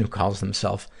person who calls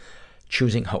themselves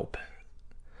Choosing Hope.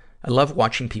 I love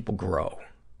watching people grow,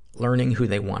 learning who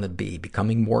they want to be,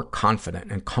 becoming more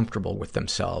confident and comfortable with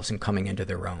themselves and coming into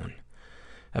their own.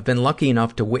 I've been lucky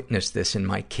enough to witness this in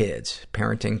my kids.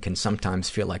 Parenting can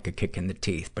sometimes feel like a kick in the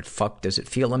teeth, but fuck, does it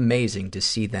feel amazing to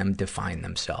see them define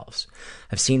themselves.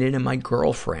 I've seen it in my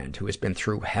girlfriend, who has been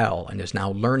through hell and is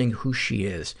now learning who she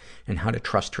is and how to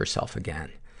trust herself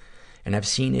again. And I've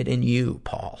seen it in you,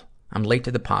 Paul. I'm late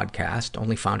to the podcast,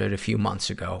 only found it a few months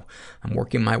ago. I'm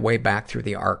working my way back through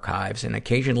the archives, and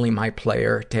occasionally my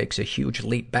player takes a huge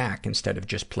leap back instead of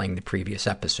just playing the previous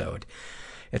episode.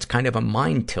 It's kind of a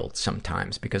mind tilt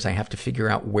sometimes because I have to figure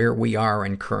out where we are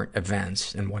in current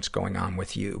events and what's going on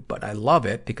with you. But I love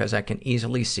it because I can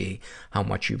easily see how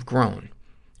much you've grown.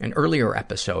 In earlier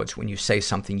episodes, when you say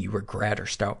something you regret or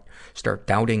start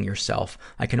doubting yourself,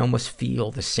 I can almost feel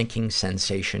the sinking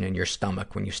sensation in your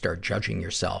stomach when you start judging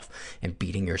yourself and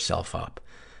beating yourself up.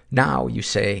 Now you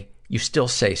still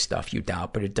say stuff you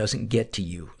doubt, but it doesn't get to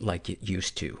you like it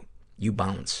used to. You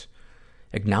bounce.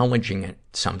 Acknowledging it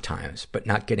sometimes, but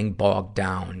not getting bogged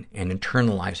down and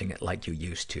internalizing it like you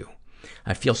used to.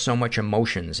 I feel so much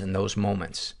emotions in those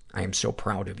moments. I am so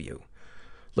proud of you.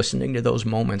 Listening to those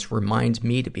moments reminds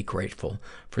me to be grateful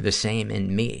for the same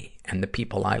in me and the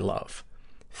people I love.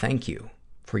 Thank you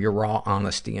for your raw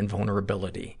honesty and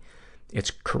vulnerability.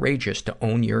 It's courageous to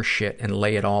own your shit and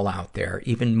lay it all out there,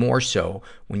 even more so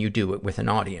when you do it with an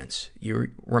audience.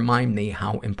 You remind me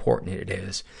how important it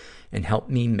is and help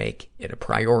me make it a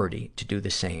priority to do the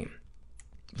same.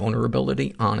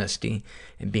 Vulnerability, honesty,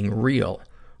 and being real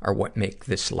are what make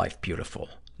this life beautiful.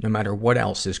 No matter what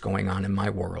else is going on in my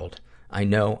world, I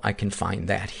know I can find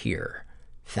that here.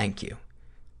 Thank you.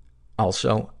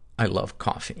 Also, I love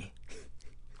coffee.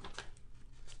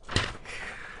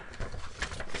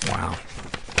 Wow.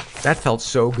 That felt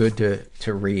so good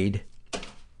to read.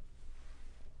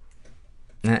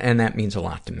 And that means a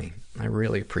lot to me. I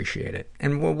really appreciate it.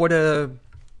 And what a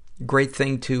great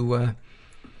thing to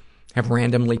have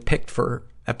randomly picked for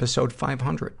episode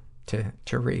 500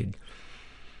 to read.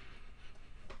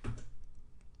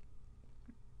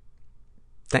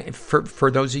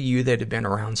 For those of you that have been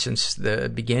around since the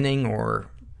beginning or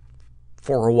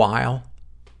for a while,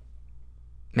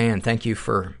 man, thank you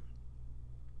for,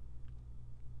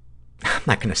 I'm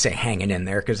not going to say hanging in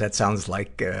there because that sounds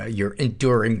like you're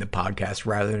enduring the podcast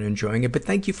rather than enjoying it, but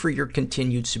thank you for your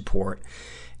continued support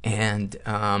and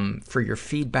for your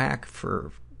feedback,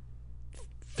 for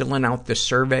filling out the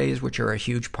surveys, which are a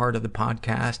huge part of the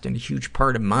podcast and a huge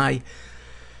part of my,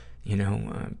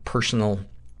 personal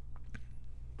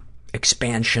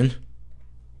expansion,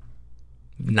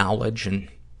 knowledge, and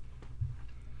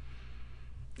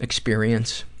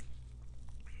experience.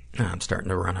 I'm starting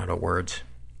to run out of words.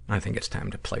 I think it's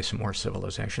time to play some more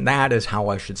Civilization. That is how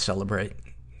I should celebrate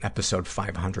episode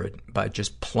 500, by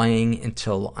just playing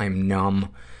until I'm numb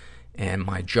and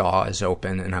my jaw is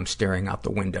open and I'm staring out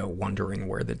the window wondering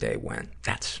where the day went.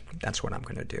 That's what I'm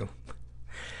going to do.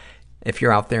 If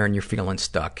you're out there and you're feeling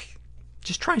stuck,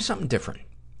 just try something different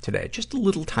today. Just a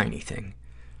little tiny thing.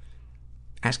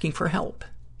 Asking for help.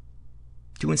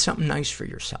 Doing something nice for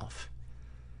yourself.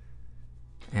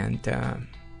 And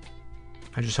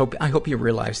I hope you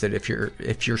realize that if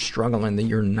you're struggling, that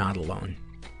you're not alone.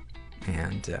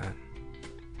 And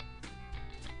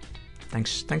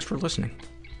thanks for listening.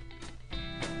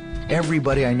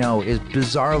 Everybody I know is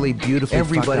bizarrely beautifully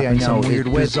fucked up in some weird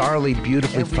way. Bizarrely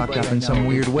beautifully fucked up in some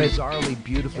weird way. Bizarrely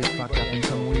beautifully fucked up in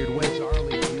some weird way.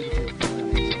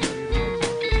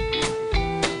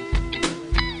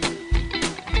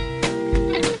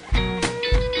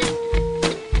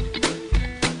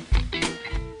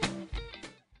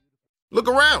 Look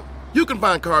around. You can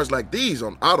find cars like these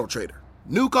on AutoTrader.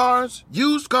 New cars,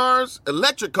 used cars,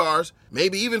 electric cars,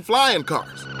 maybe even flying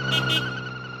cars.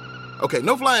 Okay,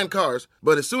 no flying cars,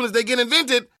 but as soon as they get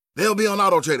invented, they'll be on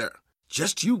AutoTrader.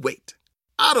 Just you wait.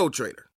 AutoTrader.